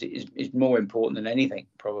probably is more important than anything,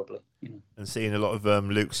 probably. And seeing a lot of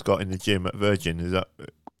Luke Scott in the gym at Virgin, was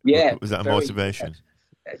that a motivation?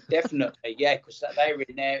 Definitely, yeah, because they were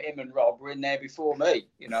in there. Him and Rob were in there before me.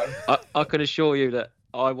 I can assure you that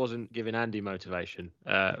I wasn't giving Andy motivation.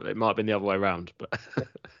 It might have been the other way around, but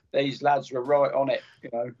these lads were right on it.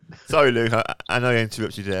 Sorry, Luke. I know I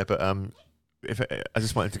interrupted you there, but I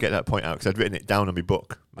just wanted to get that point out because I'd written it down on my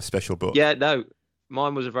book, my special book. Yeah, no,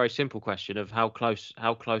 mine was a very simple question of how close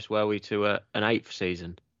were we to an 8th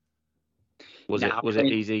season? Was it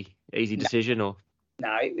easy decision or?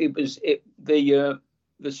 No,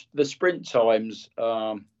 the sprint times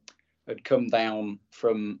had come down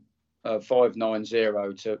from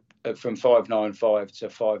 590 to from 595 to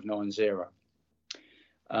 590,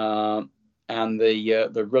 and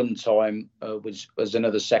the run time was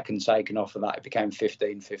another second taken off of that. It became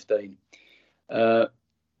 15:15.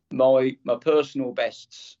 My personal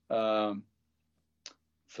bests for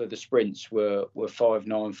the sprints were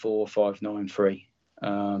 594, 593.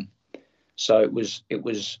 So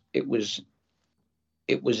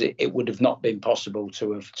it would have not been possible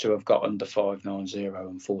to have got under 590,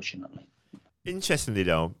 unfortunately. Interestingly,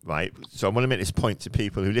 though, right? So I want to make this point to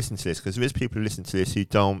people who listen to this, because there is people who listen to this who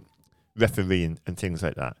don't referee and things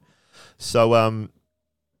like that. So,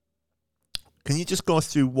 can you just go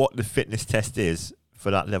through what the fitness test is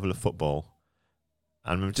for that level of football?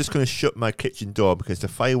 And I'm just going to shut my kitchen door because the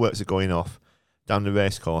fireworks are going off down the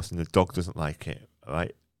racecourse, and the dog doesn't like it. All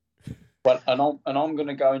right. Well, and I'm going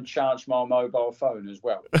to go and charge my mobile phone as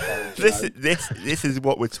well. So, this is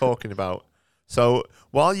what we're talking about. So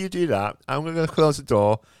while you do that, I'm going to close the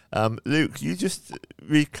door. Luke, you just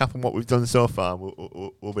recap on what we've done so far.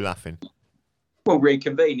 We'll be laughing. We'll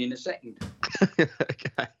reconvene in a second.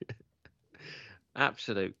 Okay.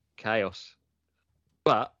 Absolute chaos.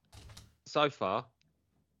 But so far,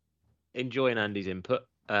 enjoying Andy's input.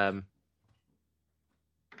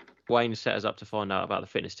 Wayne set us up to find out about the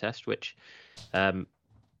fitness test, which I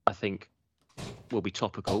think will be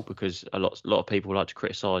topical because a lot of people like to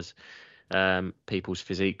criticise people's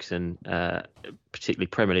physiques and particularly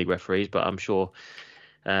Premier League referees. But I'm sure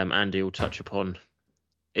Andy will touch upon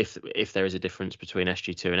if there is a difference between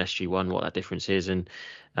SG2 and SG1, what that difference is, and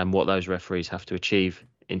what those referees have to achieve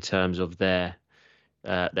in terms of their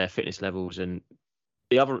fitness levels, and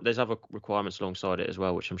there's other requirements alongside it as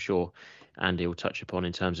well, which I'm sure Andy will touch upon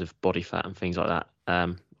in terms of body fat and things like that,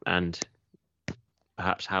 and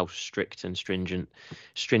perhaps how strict and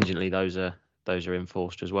stringently those are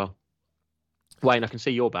enforced as well. Wayne, I can see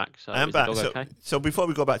you're back. So I'm back. Okay? So before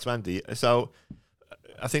we go back to Andy, so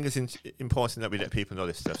I think it's important that we let people know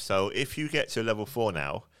this stuff. So if you get to level 4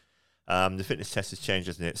 now, the fitness test has changed,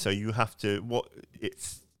 isn't it? So you have to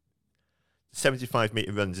it's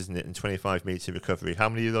 75-metre runs, isn't it, and 25-metre recovery. How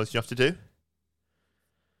many of those do you have to do?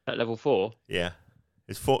 At level 4? Yeah.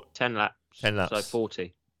 It's 10 laps. 10 laps. So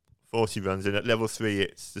 40. 40 runs. And at level 3,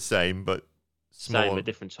 it's the same, but small. Same at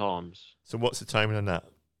different times. So what's the timing on that?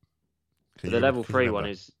 The level 3 one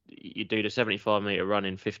is you do the 75-metre run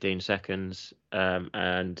in 15 seconds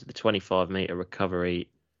and the 25-metre recovery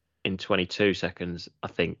in 22 seconds, I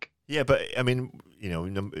think. Yeah, but, I mean,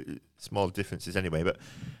 small differences anyway, but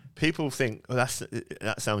people think,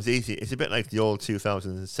 that sounds easy. It's a bit like the old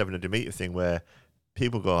 2,700-metre thing where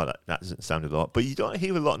people go, that doesn't sound a lot. But you don't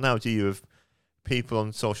hear a lot now, do you, of people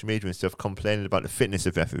on social media and stuff complaining about the fitness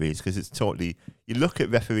of referees, because it's totally... You look at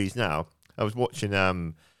referees now. I was watching,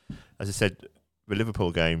 as I said, the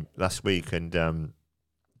Liverpool game last week, and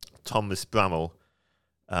Thomas Bramall,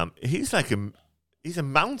 he's a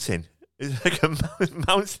mountain. He's like a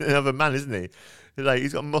mountain of a man, isn't he?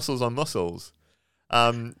 He's got muscles on muscles.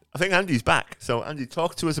 I think Andy's back. So, Andy,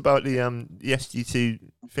 talk to us about the SG2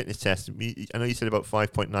 fitness test. I know you said about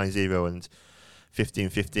 5.90 and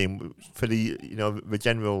 15:15. For the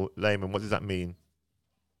general layman, what does that mean?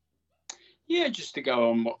 Yeah, just to go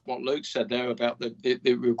on what Luke said there about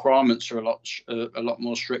the requirements are a lot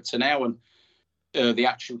more stricter now, and the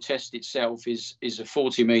actual test itself is a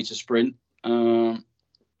 40-metre sprint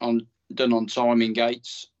done on timing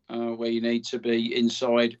gates. Where you need to be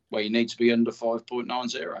inside, where you need to be under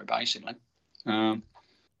 5.90, basically. How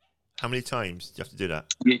many times do you have to do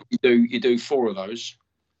that? You do 4 of those.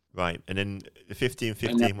 Right, and then the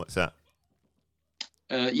 15:15. What's that?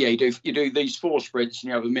 You do these 4 sprints, and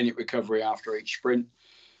you have a minute recovery after each sprint.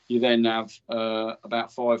 You then have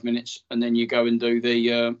about 5 minutes, and then you go and do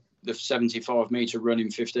the 75-metre run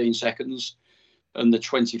in 15 seconds, and the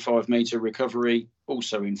 25-metre recovery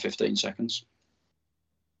also in 15 seconds.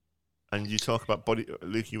 And you talk about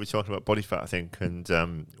Luke, you were talking about body fat, I think, and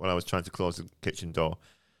when I was trying to close the kitchen door.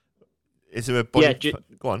 Is there a body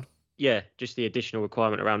fat? Go on. Yeah, just the additional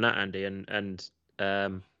requirement around that, Andy, and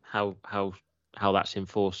how that's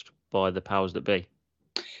enforced by the powers that be.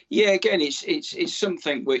 Yeah, again, it's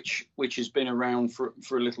something which has been around for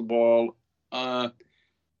a little while. I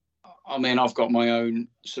mean, I've got my own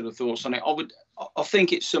sort of thoughts on it. I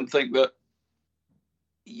think it's something that,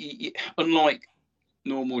 unlike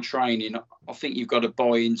normal training, I think you've got to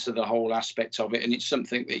buy into the whole aspect of it, and it's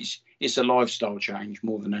something that it's a lifestyle change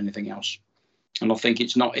more than anything else. And I think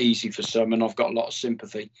it's not easy for some, and I've got a lot of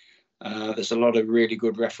sympathy There's a lot of really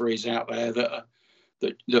good referees out there that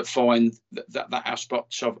find that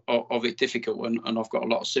aspect of it difficult, and I've got a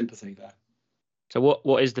lot of sympathy there. So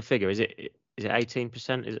what is the figure? Is it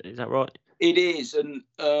 18%? Is that right? It is, and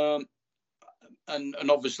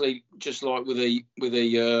obviously, just like with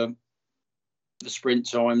the sprint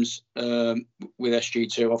times with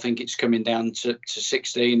SG2, I think it's coming down to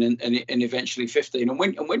 16 and eventually 15. And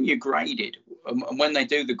when you're graded, and when they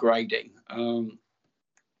do the grading,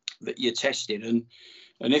 that you're tested, and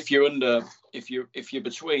if you're under, if you're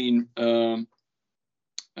between 11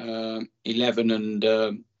 and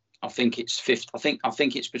I think it's 15. I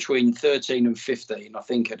think it's between 13 and 15. I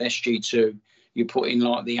think at SG2 you put in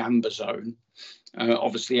like the amber zone.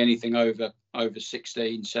 Obviously, anything over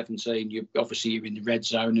 16, 17, you're in the red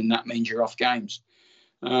zone, and that means you're off games.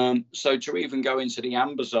 So to even go into the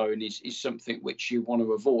amber zone is something which you want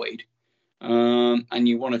to avoid, and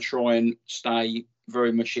you want to try and stay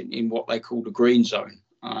very much in what they call the green zone,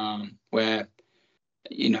 where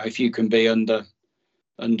if you can be under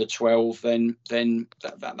 12, then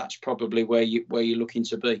that's probably where you're looking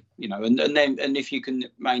to be, and if you can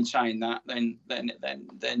maintain that, then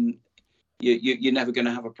you're never going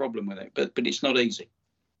to have a problem with it. But it's not easy.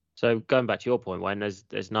 So going back to your point, Wayne,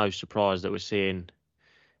 there's no surprise that we're seeing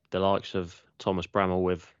the likes of Thomas Bramall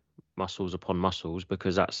with muscles upon muscles,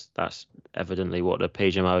 because that's evidently what the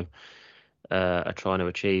PGMO are trying to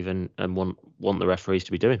achieve and want the referees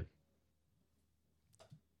to be doing.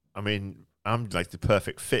 I mean, I'm like the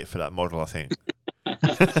perfect fit for that model, I think.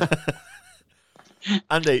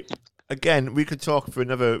 Andy, again, we could talk for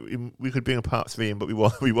we could bring a part 3 in, but we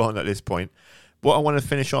won't at this point. What I want to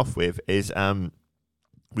finish off with is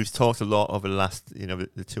we've talked a lot over the last,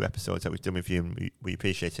 the 2 episodes that we've done with you, and we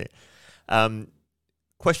appreciate it.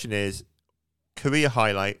 Question is, career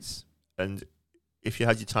highlights, and if you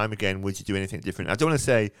had your time again, would you do anything different? I don't want to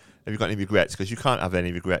say, have you got any regrets, because you can't have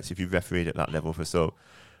any regrets if you've refereed at that level for so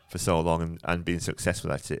long and been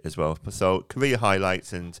successful at it as well. So career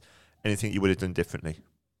highlights and anything you would have done differently.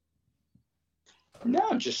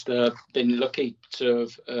 No, just been lucky to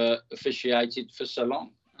have officiated for so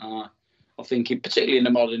long. I think particularly in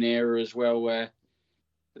the modern era as well, where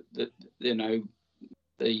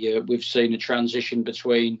we've seen a transition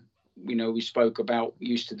between, we spoke about, we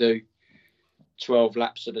used to do 12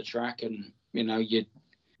 laps of the track, and you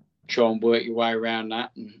try and work your way around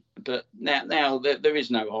that, but now there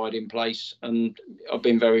is no hiding place, and I've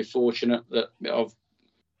been very fortunate that I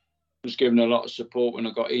was given a lot of support when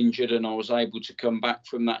I got injured, and I was able to come back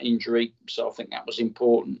from that injury, so I think that was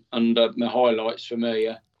important. And my highlights for me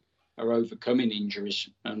are overcoming injuries,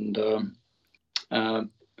 and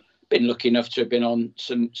been lucky enough to have been on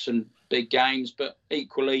some big games, but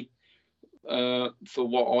equally for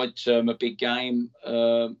what I'd term a big game,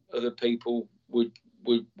 other people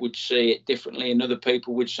would see it differently, and other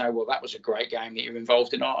people would say, well, that was a great game that you're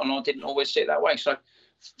involved in, and I didn't always see it that way. So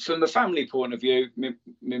from a family point of view, my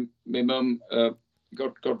mum,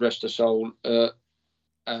 God rest her soul,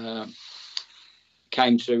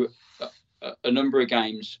 came to a number of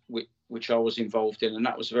games which I was involved in, and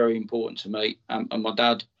that was very important to me. And my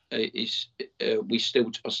dad I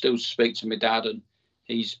still speak to my dad, and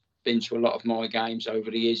he's been to a lot of my games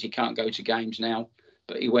over the years. He can't go to games now,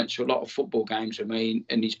 but he went to a lot of football games with me,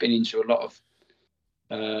 and he's been into a lot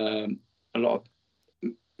of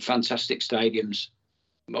fantastic stadiums.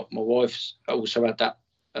 My wife's also had that,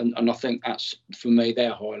 and I think that's, for me,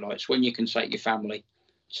 their highlights. When you can take your family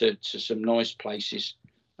to some nice places,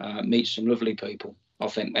 meet some lovely people, I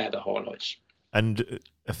think they're the highlights. And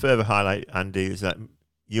a further highlight, Andy, is that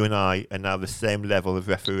you and I are now the same level of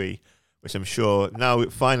referee, which I'm sure now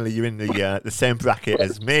finally you're in the same bracket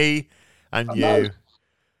as me and you.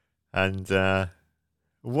 And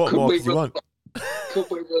what more could you want?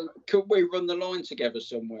 Could we run the line together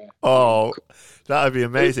somewhere? Oh, that would be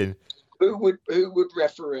amazing. Who would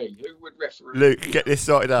referee? Who would referee? Luke, get this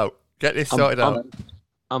sorted out.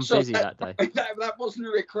 I'm busy that day. That wasn't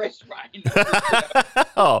a request, Ryan.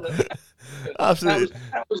 Oh, absolutely.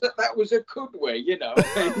 That was a could we,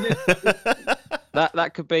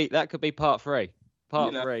 That could be part 3.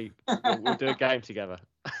 Part 3. We'll do a game together.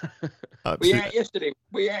 We out yesterday,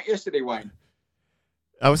 Wayne.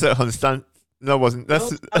 I was at Hunstanton. No, I wasn't. I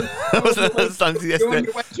wasn't at Hunstanton yesterday.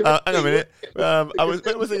 Hang on a minute.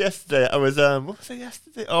 When was it yesterday? What was it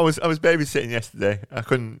yesterday? Oh, I was babysitting yesterday. I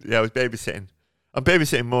was babysitting. I'm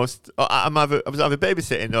babysitting most. I was either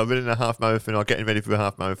babysitting or running a half marathon or getting ready for a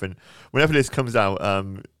half marathon. Whenever this comes out, I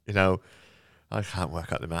can't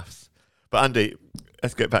work out the maths. But Andy,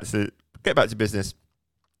 let's get back to business.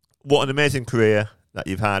 What an amazing career that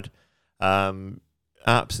you've had.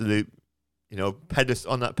 Absolute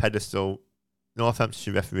on that pedestal,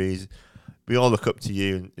 Northamptonshire referees, we all look up to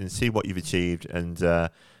you and see what you've achieved. And I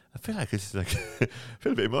feel like it's like I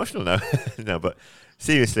feel a bit emotional now. No, but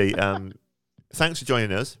seriously, thanks for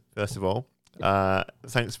joining us. First of all,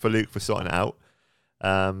 thanks for Luke for sorting it out.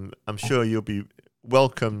 I'm sure you'll be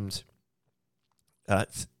welcomed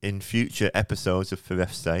in future episodes of For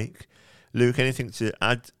Ref's Sake. Luke, anything to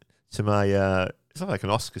add to my? It's not like an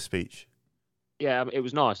Oscar speech. Yeah, it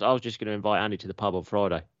was nice. I was just going to invite Andy to the pub on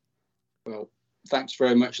Friday. Well, thanks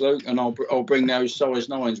very much, Luke, and I'll bring those size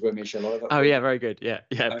 9s with me, shall I? Oh yeah, very good. Yeah,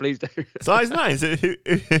 please do. Size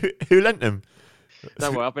 9s? Who lent them?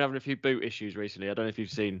 Don't worry, I've been having a few boot issues recently. I don't know if you've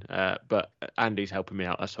seen, but Andy's helping me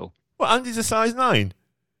out. That's all. Well, Andy's a size 9.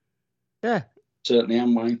 Yeah, certainly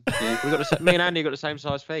am, Wayne. Yeah. Me and Andy got the same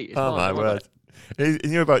size feet. It's oh fine, my word!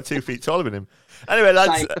 You're about 2 feet taller than him. Anyway,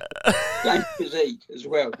 lads. Same physique as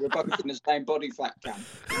well. We're both in the same body fat camp.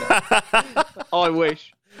 I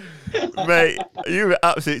wish. Mate, you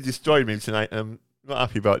absolutely destroyed me tonight. I'm not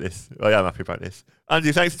happy about this. I am happy about this.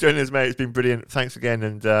 Andy, thanks for joining us, mate. It's been brilliant. Thanks again.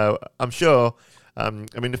 And I'm sure,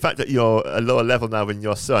 the fact that you're a lower level now than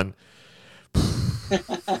your son.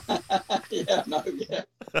 Yeah.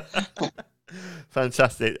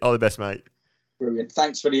 Fantastic. All the best, mate. Brilliant.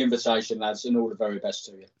 Thanks for the invitation, lads, and all the very best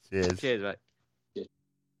to you. Cheers. Cheers, mate.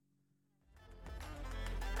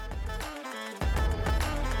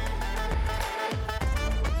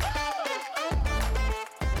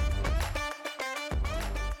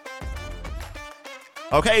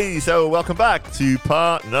 Okay, so welcome back to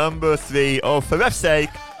part number 3 of For Ref's Sake,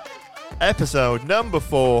 episode number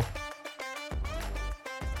 4.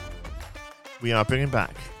 We are bringing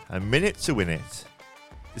back a minute to win it.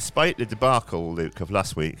 Despite the debacle, Luke, of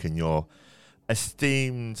last week and your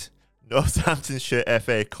esteemed Northamptonshire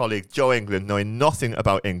FA colleague Joe England knowing nothing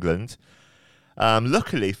about England,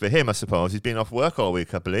 luckily for him, I suppose, he's been off work all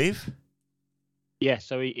week, I believe. Yeah,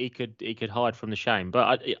 so he could hide from the shame,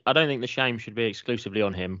 but I don't think the shame should be exclusively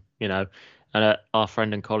on him, And our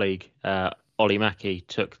friend and colleague Ollie Mackey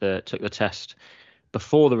took the test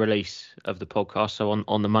before the release of the podcast, so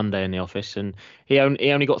on the Monday in the office, and he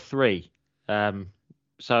only got 3.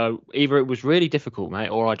 So either it was really difficult, mate,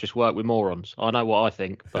 or I just work with morons. I know what I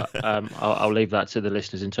think, but I'll leave that to the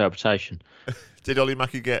listener's interpretation. Did Ollie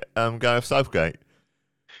Mackey get Gareth Southgate?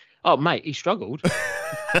 Oh, mate, he struggled.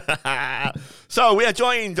 So we are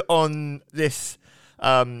joined on this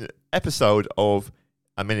episode of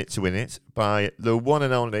A Minute to Win It by the one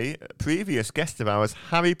and only previous guest of ours,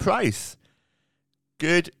 Harry Price.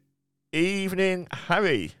 Good evening,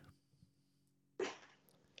 Harry.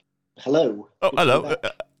 Hello. Oh, hello.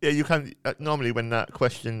 Yeah, you can normally when that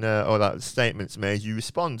question or that statement's made, you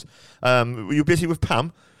respond. Were you busy with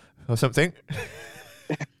Pam or something?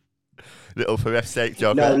 Little For Ref's Sake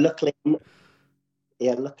joke. No, luckily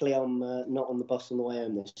I'm not on the bus on the way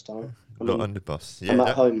home this time. Not on the bus. Yeah, I'm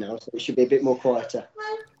at home now, so it should be a bit more quieter.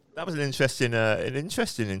 That was an interesting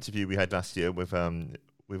interview we had last year with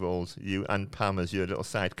all you and Pam as your little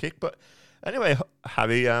sidekick. But anyway,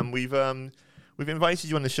 Harry, we've invited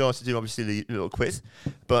you on the show to do obviously the little quiz.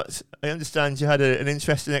 But I understand you had an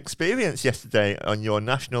interesting experience yesterday on your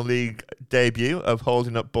National League debut of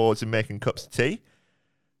holding up boards and making cups of tea.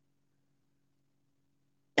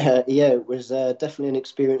 Yeah, it was definitely an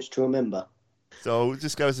experience to remember. So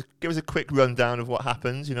just give us a quick rundown of what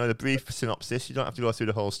happened, the brief synopsis. You don't have to go through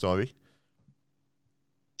the whole story.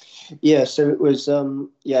 Yeah, so it was,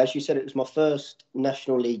 as you said, it was my first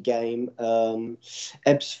National League game,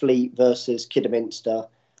 Ebbsfleet versus Kidderminster.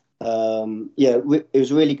 It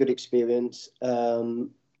was a really good experience. To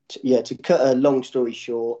cut a long story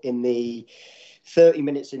short, in the 30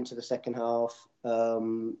 minutes into the second half,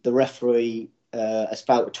 the referee has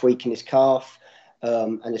felt a tweak in his calf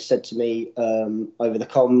and has said to me over the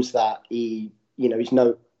comms that he's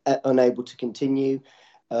unable to continue.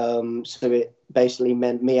 So it basically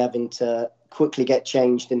meant me having to quickly get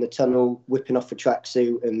changed in the tunnel, whipping off a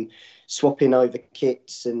tracksuit and swapping over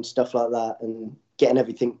kits and stuff like that and getting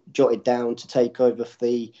everything jotted down to take over for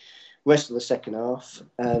the rest of the second half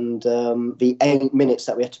and the 8 minutes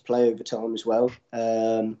that we had to play overtime as well.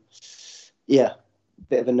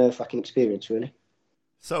 Bit of a nerve-wracking experience, really.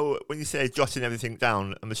 So when you say jotting everything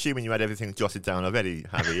down, I'm assuming you had everything jotted down already,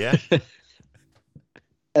 Harry, yeah?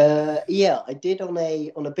 I did on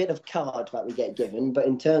a bit of card that we get given, but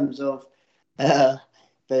in terms of the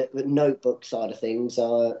notebook side of things,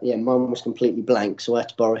 mine was completely blank, so I had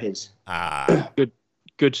to borrow his.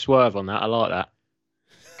 Good swerve on that. I like that.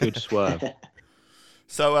 Good swerve.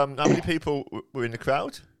 So, how many people were in the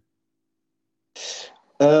crowd?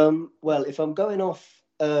 Well, if I'm going off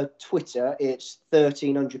Twitter, it's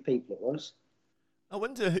 1,300 people. It was. I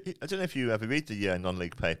wonder. I don't know if you ever read the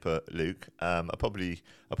non-league paper, Luke. I probably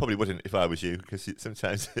wouldn't if I was you, because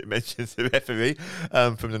sometimes it mentions the referee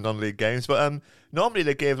from the non-league games. But normally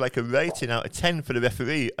they give like a rating out of 10 for the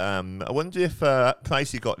referee. I wonder if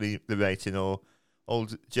Pricey got the rating, or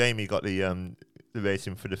old Jamie got the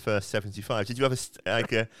rating for the first 75. Did you have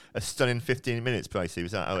a stunning 15 minutes, Pricey?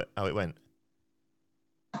 Was that how it went?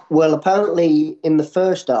 Well, apparently in the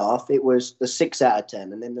first half it was a 6 out of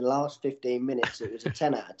 10, and then the last 15 minutes it was a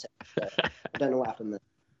 10 out of 10. So I don't know what happened there.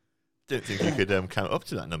 Don't think you could count up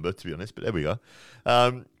to that number, to be honest, but there we go.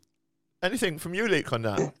 Anything from you, Luke, on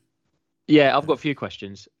that? Yeah, I've got a few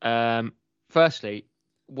questions. Firstly,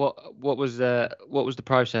 what was the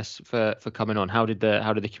process for coming on? How did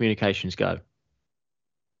the communications go?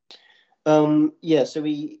 Yeah, so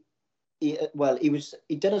he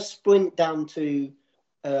did a sprint down to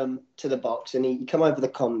the box, and he come over the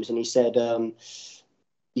comms, and he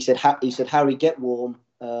said Harry, get warm.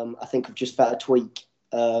 I think I've just felt a tweak,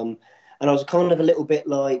 and I was kind of a little bit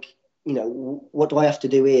like, what do I have to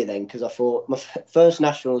do here then? Because I thought my first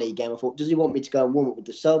National League game, I thought, does he want me to go and warm up with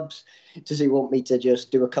the subs? Does he want me to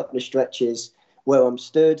just do a couple of stretches where I'm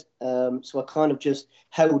stood? So I kind of just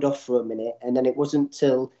held off for a minute, and then it wasn't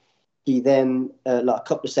till he then, like a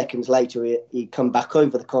couple of seconds later, he come back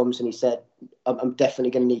over the comms and he said, I'm definitely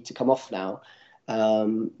going to need to come off now.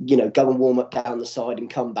 Go and warm up down the side and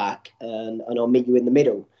come back, and I'll meet you in the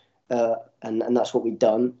middle. And that's what we've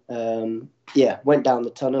done. Went down the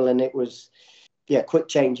tunnel, and it was, quick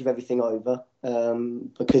change of everything over.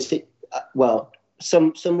 Because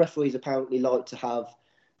some referees apparently like to have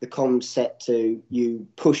the comms set to you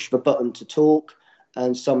push the button to talk,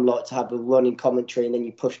 and some like to have a running commentary and then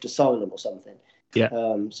you push to silent or something. Yeah.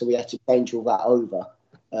 So we had to change all that over,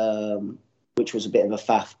 which was a bit of a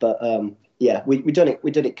faff. But we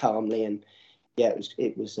did it calmly, and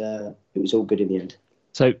it was all good in the end.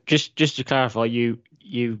 So just to clarify, you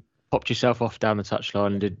popped yourself off down the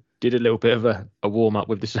touchline and did a little bit of a warm up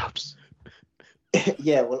with the subs.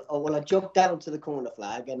 Yeah, well, I jogged down to the corner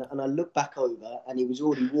flag, and I looked back over, and he was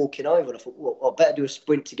already walking over. And I thought, well, I better do a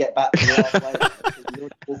sprint to get back to the halfway line, because he was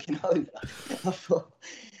already walking over. I thought,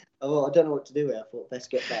 I don't know what to do here. I thought, let's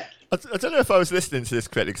get back. I don't know if I was listening to this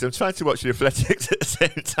correctly, because I'm trying to watch the Athletics at the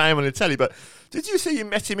same time on the telly, but did you say you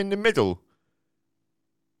met him in the middle?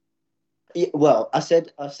 Yeah, well, I say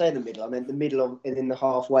the middle. I meant the middle of in the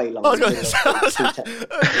halfway line.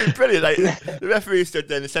 Brilliant. Like, the referee stood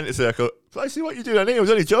there in the centre circle. I see what you doing. I was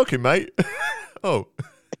only joking, mate. Oh.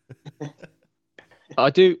 I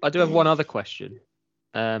do have one other question.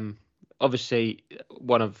 Obviously,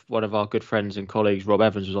 one of our good friends and colleagues, Rob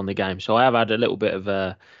Evans, was on the game, so I have had a little bit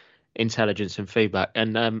of intelligence and feedback.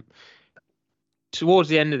 And towards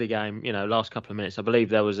the end of the game, last couple of minutes, I believe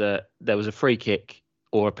there was a free kick,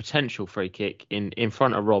 or a potential free kick in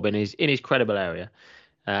front of Rob in his credible area.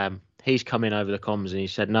 He's come in over the comms and he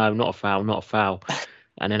said, no, not a foul, not a foul.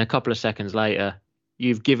 And then a couple of seconds later,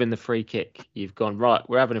 you've given the free kick. You've gone, right,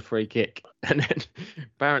 we're having a free kick. And then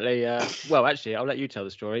apparently, actually, I'll let you tell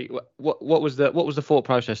the story. What was the thought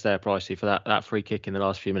process there, Pricey, for that free kick in the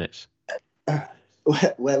last few minutes?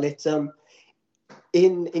 Well, it's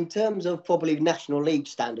in terms of probably National League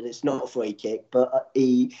standard, it's not a free kick, but like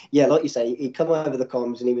you say, he come over the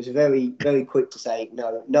comms and he was very, very quick to say,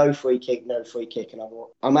 no free kick, no free kick. And I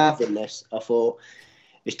thought, I'm having this. I thought,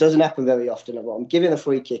 this doesn't happen very often. I thought, I'm giving a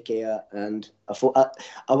free kick here. And I thought, I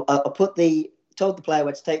told the player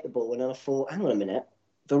where to take the ball, and then I thought, hang on a minute,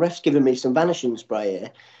 the ref's giving me some vanishing spray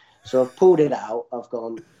here. So I've pulled it out. I've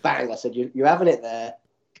gone, bang. I said, you're having it there.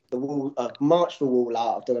 The wall, I've marched the wall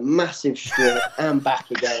out. I've done a massive strip and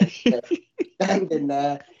back again. Stand in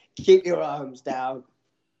there, keep your arms down.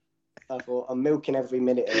 I thought, I'm milking every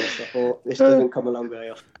minute of this. I thought, this doesn't come along very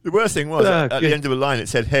often. The worst thing was, at the end of the line, it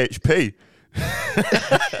said HP.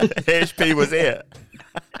 HP was here.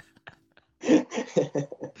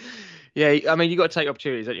 Yeah, I mean, you got to take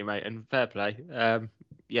opportunities, don't you, mate? And fair play.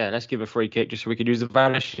 Let's give a free kick just so we could use the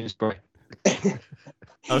vanishing spray.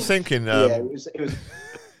 I was thinking... it was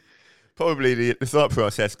probably the thought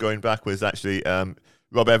process going back was actually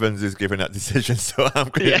Rob Evans is giving that decision, so I'm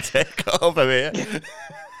going to take over here.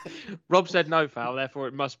 Rob said no foul, therefore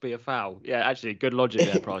it must be a foul. Yeah, actually, good logic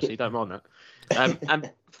there, Pricey. Don't mind that.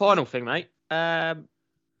 And final thing, mate.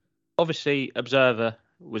 Obviously, Observer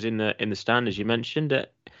was in the stand, as you mentioned.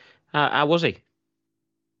 How was he?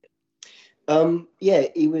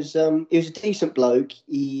 He was a decent bloke.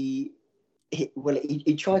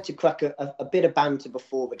 He tried to crack a bit of banter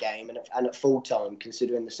before the game and at full time,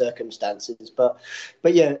 considering the circumstances. But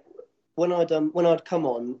yeah, when I'd come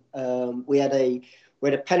on, we had a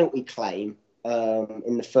penalty claim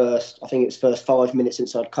in the first, I think it was first 5 minutes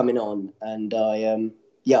since I'd coming on, and I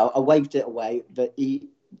waved it away. But the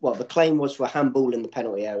claim was for a handball in the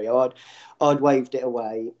penalty area. I'd waved it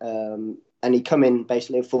away, and he come in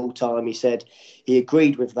basically at full time. He said he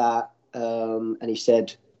agreed with that, and he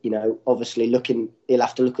said, obviously he'll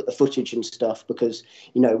have to look at the footage and stuff, because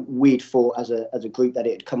we'd thought as a group that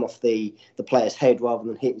it had come off the player's head rather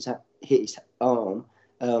than hit his arm.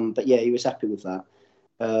 But yeah, he was happy with that.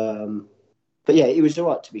 But yeah, he was all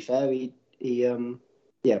right, to be fair. He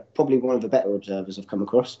probably one of the better observers I've come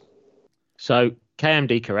across. So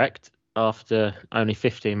KMD correct after only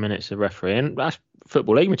 15 minutes of refereeing. That's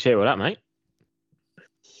Football League material, that, mate.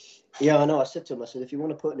 Yeah, I know. I said to him, if you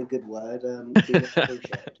want to put in a good word, do much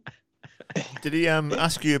appreciated. Did he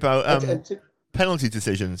ask you about penalty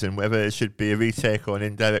decisions and whether it should be a retake or an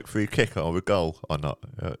indirect free kick or a goal or not?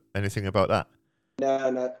 Anything about that?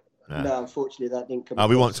 No, unfortunately, that didn't come.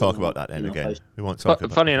 We won't talk about that then again. We won't talk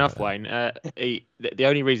about. Funny enough, Wayne, the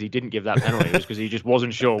only reason he didn't give that penalty was because he just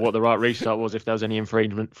wasn't sure what the right restart was, if there was any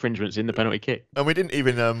infringements in the penalty kick. And we didn't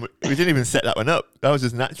even set that one up. That was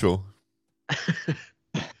just natural.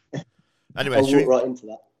 Anyway, I'll walk right into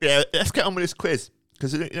that. Yeah, let's get on with this quiz,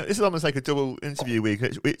 because this is almost like a double interview week,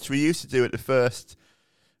 which we used to do at the first.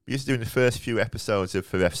 We used to do in the first few episodes of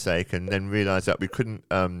For F's Sake, and then realised that we couldn't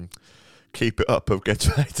keep it up of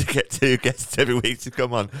trying to get 2 guests every week to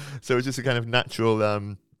come on. So it was just a kind of natural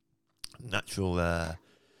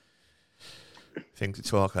thing to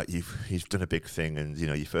talk. Like you've done a big thing, and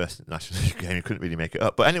your first national league game, you couldn't really make it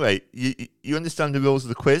up. But anyway, you understand the rules of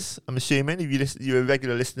the quiz, I'm assuming. If you're a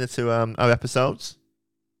regular listener to our episodes.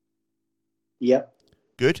 Yep.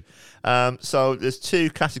 Good. So there's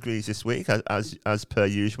 2 categories this week, as per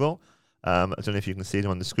usual. I don't know if you can see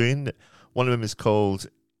them on the screen. One of them is called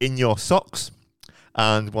In Your Socks,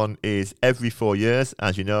 and one is Every 4 years.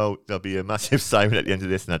 As you know, there'll be a massive siren at the end of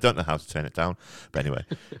this, and I don't know how to turn it down. But anyway,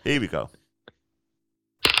 here we go.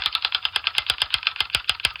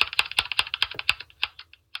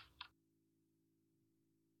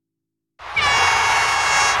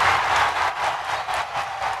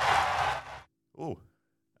 Oh,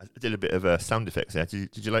 I did a bit of sound effects there.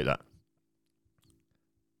 Did you like that?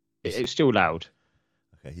 It's still loud.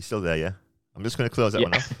 Okay, he's still there, yeah? I'm just going to close that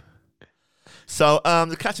one off. So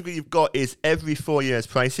the category you've got is Every 4 years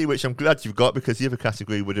pricey, which I'm glad you've got, because the other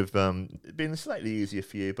category would have been slightly easier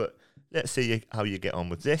for you. But let's see how you get on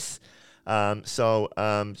with this. So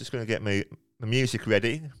I'm just going to get my music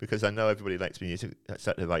ready, because I know everybody likes music. That's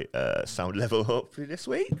at the right sound level, hopefully, this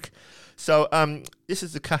week. So this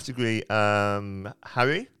is the category,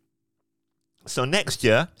 Harry. So next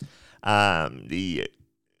year, the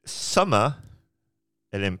Summer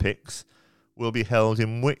Olympics will be held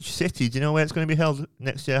in which city? Do you know where it's going to be held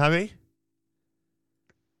next year, Harry?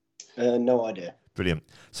 No idea. Brilliant.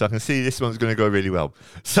 So I can see this one's going to go really well.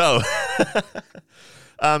 So,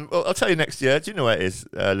 well, I'll tell you next year. Do you know where it is,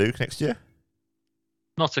 Luke, next year?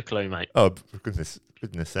 Not a clue, mate. Oh, for goodness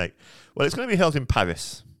sake. Well, it's going to be held in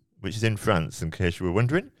Paris, which is in France, in case you were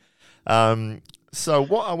wondering. So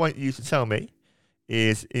what I want you to tell me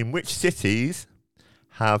is, in which cities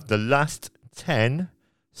have the last 10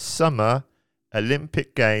 Summer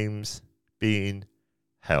Olympic Games been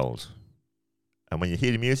held? And when you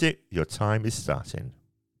hear the music, your time is starting.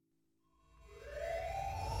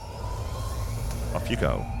 Off you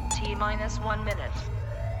go. T-minus 1 minute.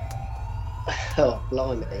 Oh,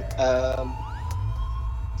 blimey.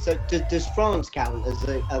 So does France count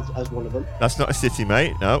as one of them? That's not a city,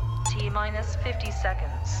 mate. No. T-minus 50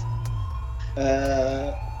 seconds.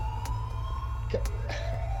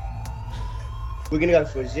 We're going to go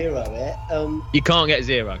for a 0 here. You can't get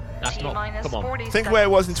 0. That's T-minus not. Come on. 40 Think seconds. where it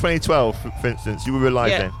was in 2012, for instance. You were alive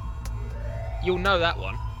then. You'll know that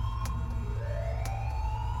one.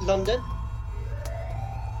 London?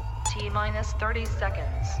 T-minus 30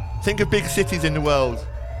 seconds. Think of big cities in the world.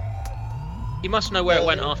 You must know where it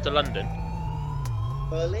went after London.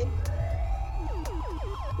 Berlin?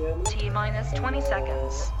 Germany? T-minus 20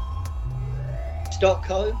 seconds.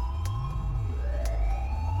 Stockholm?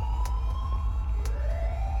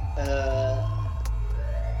 10,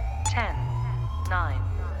 9,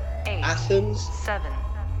 8, Athens? 7,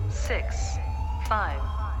 6, 5,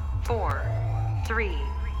 4, 3,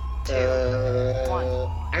 2,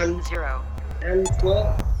 1, 0.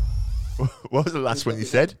 Antwerp? What was the last one you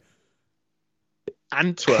said?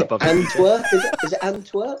 Antwerp. Antwerp? Is it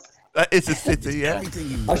Antwerp? That is a city, yeah.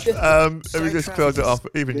 I should... Let me just close it off.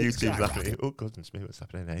 Even YouTube's laughing at you. Oh, goodness me, what's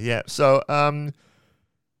happening there? Yeah, so, I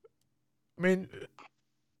mean,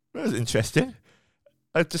 that was interesting.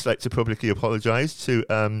 I'd just like to publicly apologise to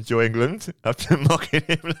Joe England after mocking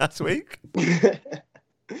him last week.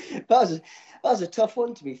 that was a tough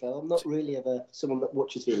one, to be fair. I'm not really ever someone that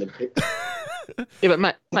watches the Olympics. Yeah,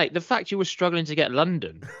 but mate, the fact you were struggling to get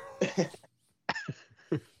London.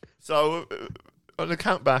 So on the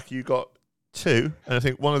count back, you got 2, and I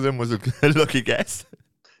think one of them was a lucky guess.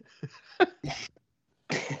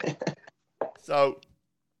 So,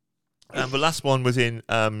 the last one was in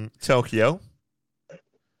Tokyo.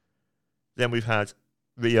 Then we've had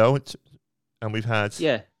Rio, and we've had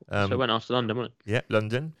So it went after London, wasn't it? Yeah,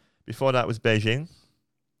 London. Before that was Beijing,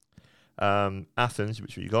 Athens,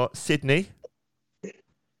 which we got, Sydney,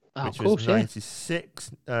 which was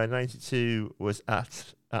 96. 92 was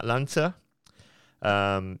at Atlanta.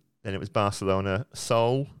 Then it was Barcelona,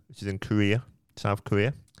 Seoul, which is in Korea, South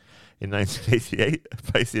Korea, in 1988.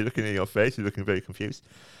 Basically, looking at your face, you're looking very confused.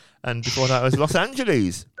 And before that was Los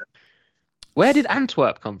Angeles. Where did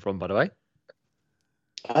Antwerp come from, by the way?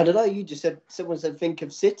 I don't know. You just said someone said think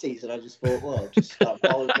of cities, and I just thought, well, just start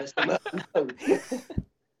no.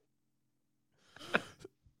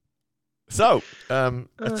 So, a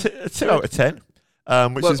 2 out of 10.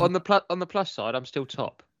 Which is on the plus side, I'm still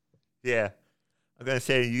top. Yeah, I'm going to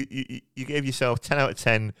say you gave yourself 10 out of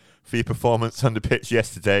 10 for your performance on the pitch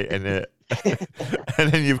yesterday, and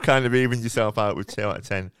and then you've kind of evened yourself out with 2 out of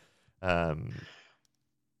 10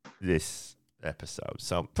 this episode.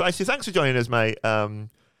 So, Pricey, thanks for joining us, mate.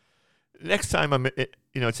 Next time I'm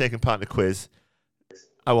taking part in the quiz,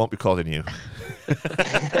 I won't be calling you.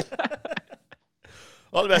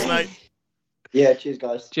 All the best, mate. Yeah, cheers,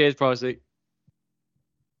 guys. Cheers, Pricey.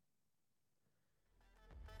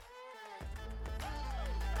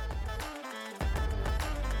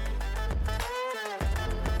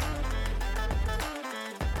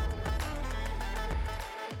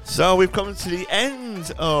 So we've come to the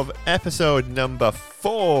end of episode number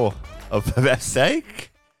 4 of The Ref's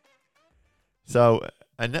Sake. So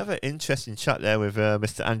another interesting chat there with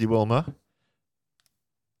Mr. Andy Woolmer.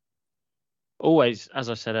 Always, as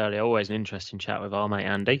I said earlier, always an interesting chat with our mate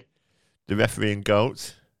Andy. The referee and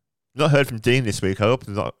GOAT. Not heard from Dean this week. I hope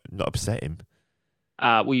not upset him.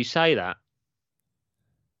 Will you say that?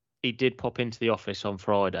 He did pop into the office on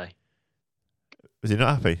Friday. Was he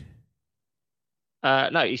not happy?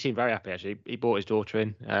 No, he seemed very happy actually. He brought his daughter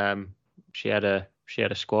in. She had a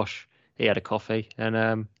squash. He had a coffee,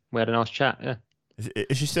 and we had a nice chat. Yeah.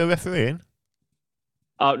 Is she still refereeing?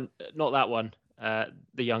 Oh, not that one.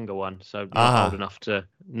 The younger one. So not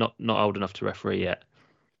old enough to referee yet.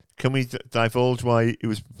 Can we divulge why he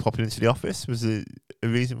was popping into the office? Was there a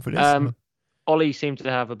reason for this? Ollie seemed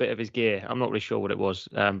to have a bit of his gear. I'm not really sure what it was,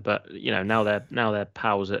 but now they're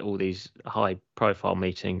pals at all these high-profile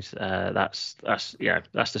meetings. That's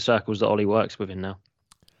the circles that Ollie works within now.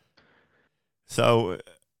 So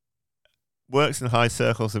works in high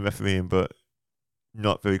circles of refereeing, but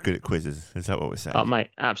not very good at quizzes. Is that what we're saying? Oh, mate,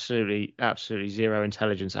 absolutely zero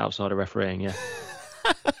intelligence outside of refereeing. Yeah.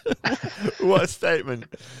 What a statement!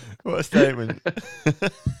 What a statement!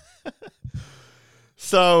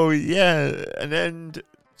 So, yeah, an end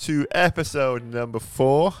to episode number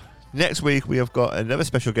 4. Next week, we have got another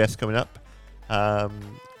special guest coming up.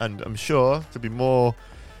 And I'm sure there'll be more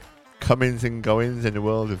comings and goings in the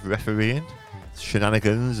world of refereeing,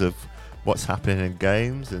 shenanigans of what's happening in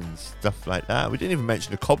games and stuff like that. We didn't even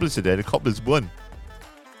mention the Cobblers today. The Cobblers won.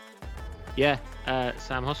 Yeah,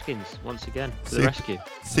 Sam Hoskins, once again, to the rescue.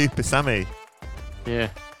 Super Sammy. Yeah.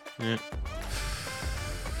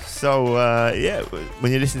 So,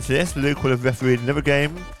 when you listen to this, Luke will have refereed another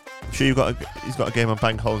game. I'm sure he's got a game on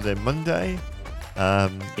Bank Holiday Monday.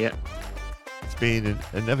 Yeah. It's been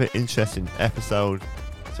another interesting episode.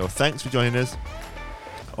 So thanks for joining us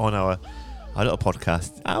on our little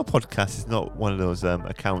podcast. Our podcast is not one of those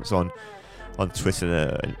accounts on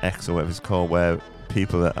Twitter and X or whatever it's called where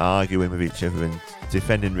people are arguing with each other and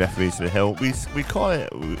defending referees to the hill. We call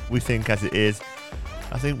it, we think, as it is.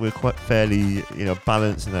 I think we're quite fairly,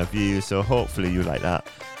 balanced in our views, so hopefully you like that.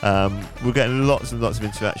 We're getting lots and lots of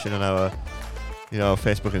interaction on our,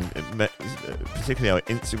 Facebook and particularly our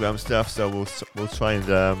Instagram stuff. So we'll try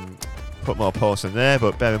and put more posts on there.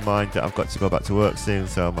 But bear in mind that I've got to go back to work soon,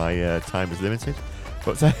 so my time is limited.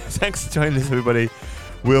 But thanks for joining us, everybody.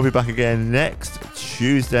 We'll be back again next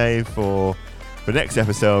Tuesday for the next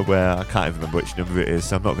episode, where I can't even remember which number it is,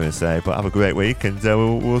 so I'm not going to say. But have a great week, and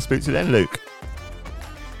we'll speak to you then, Luke.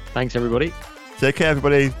 Thanks, everybody. Take care,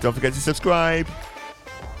 everybody. Don't forget to subscribe.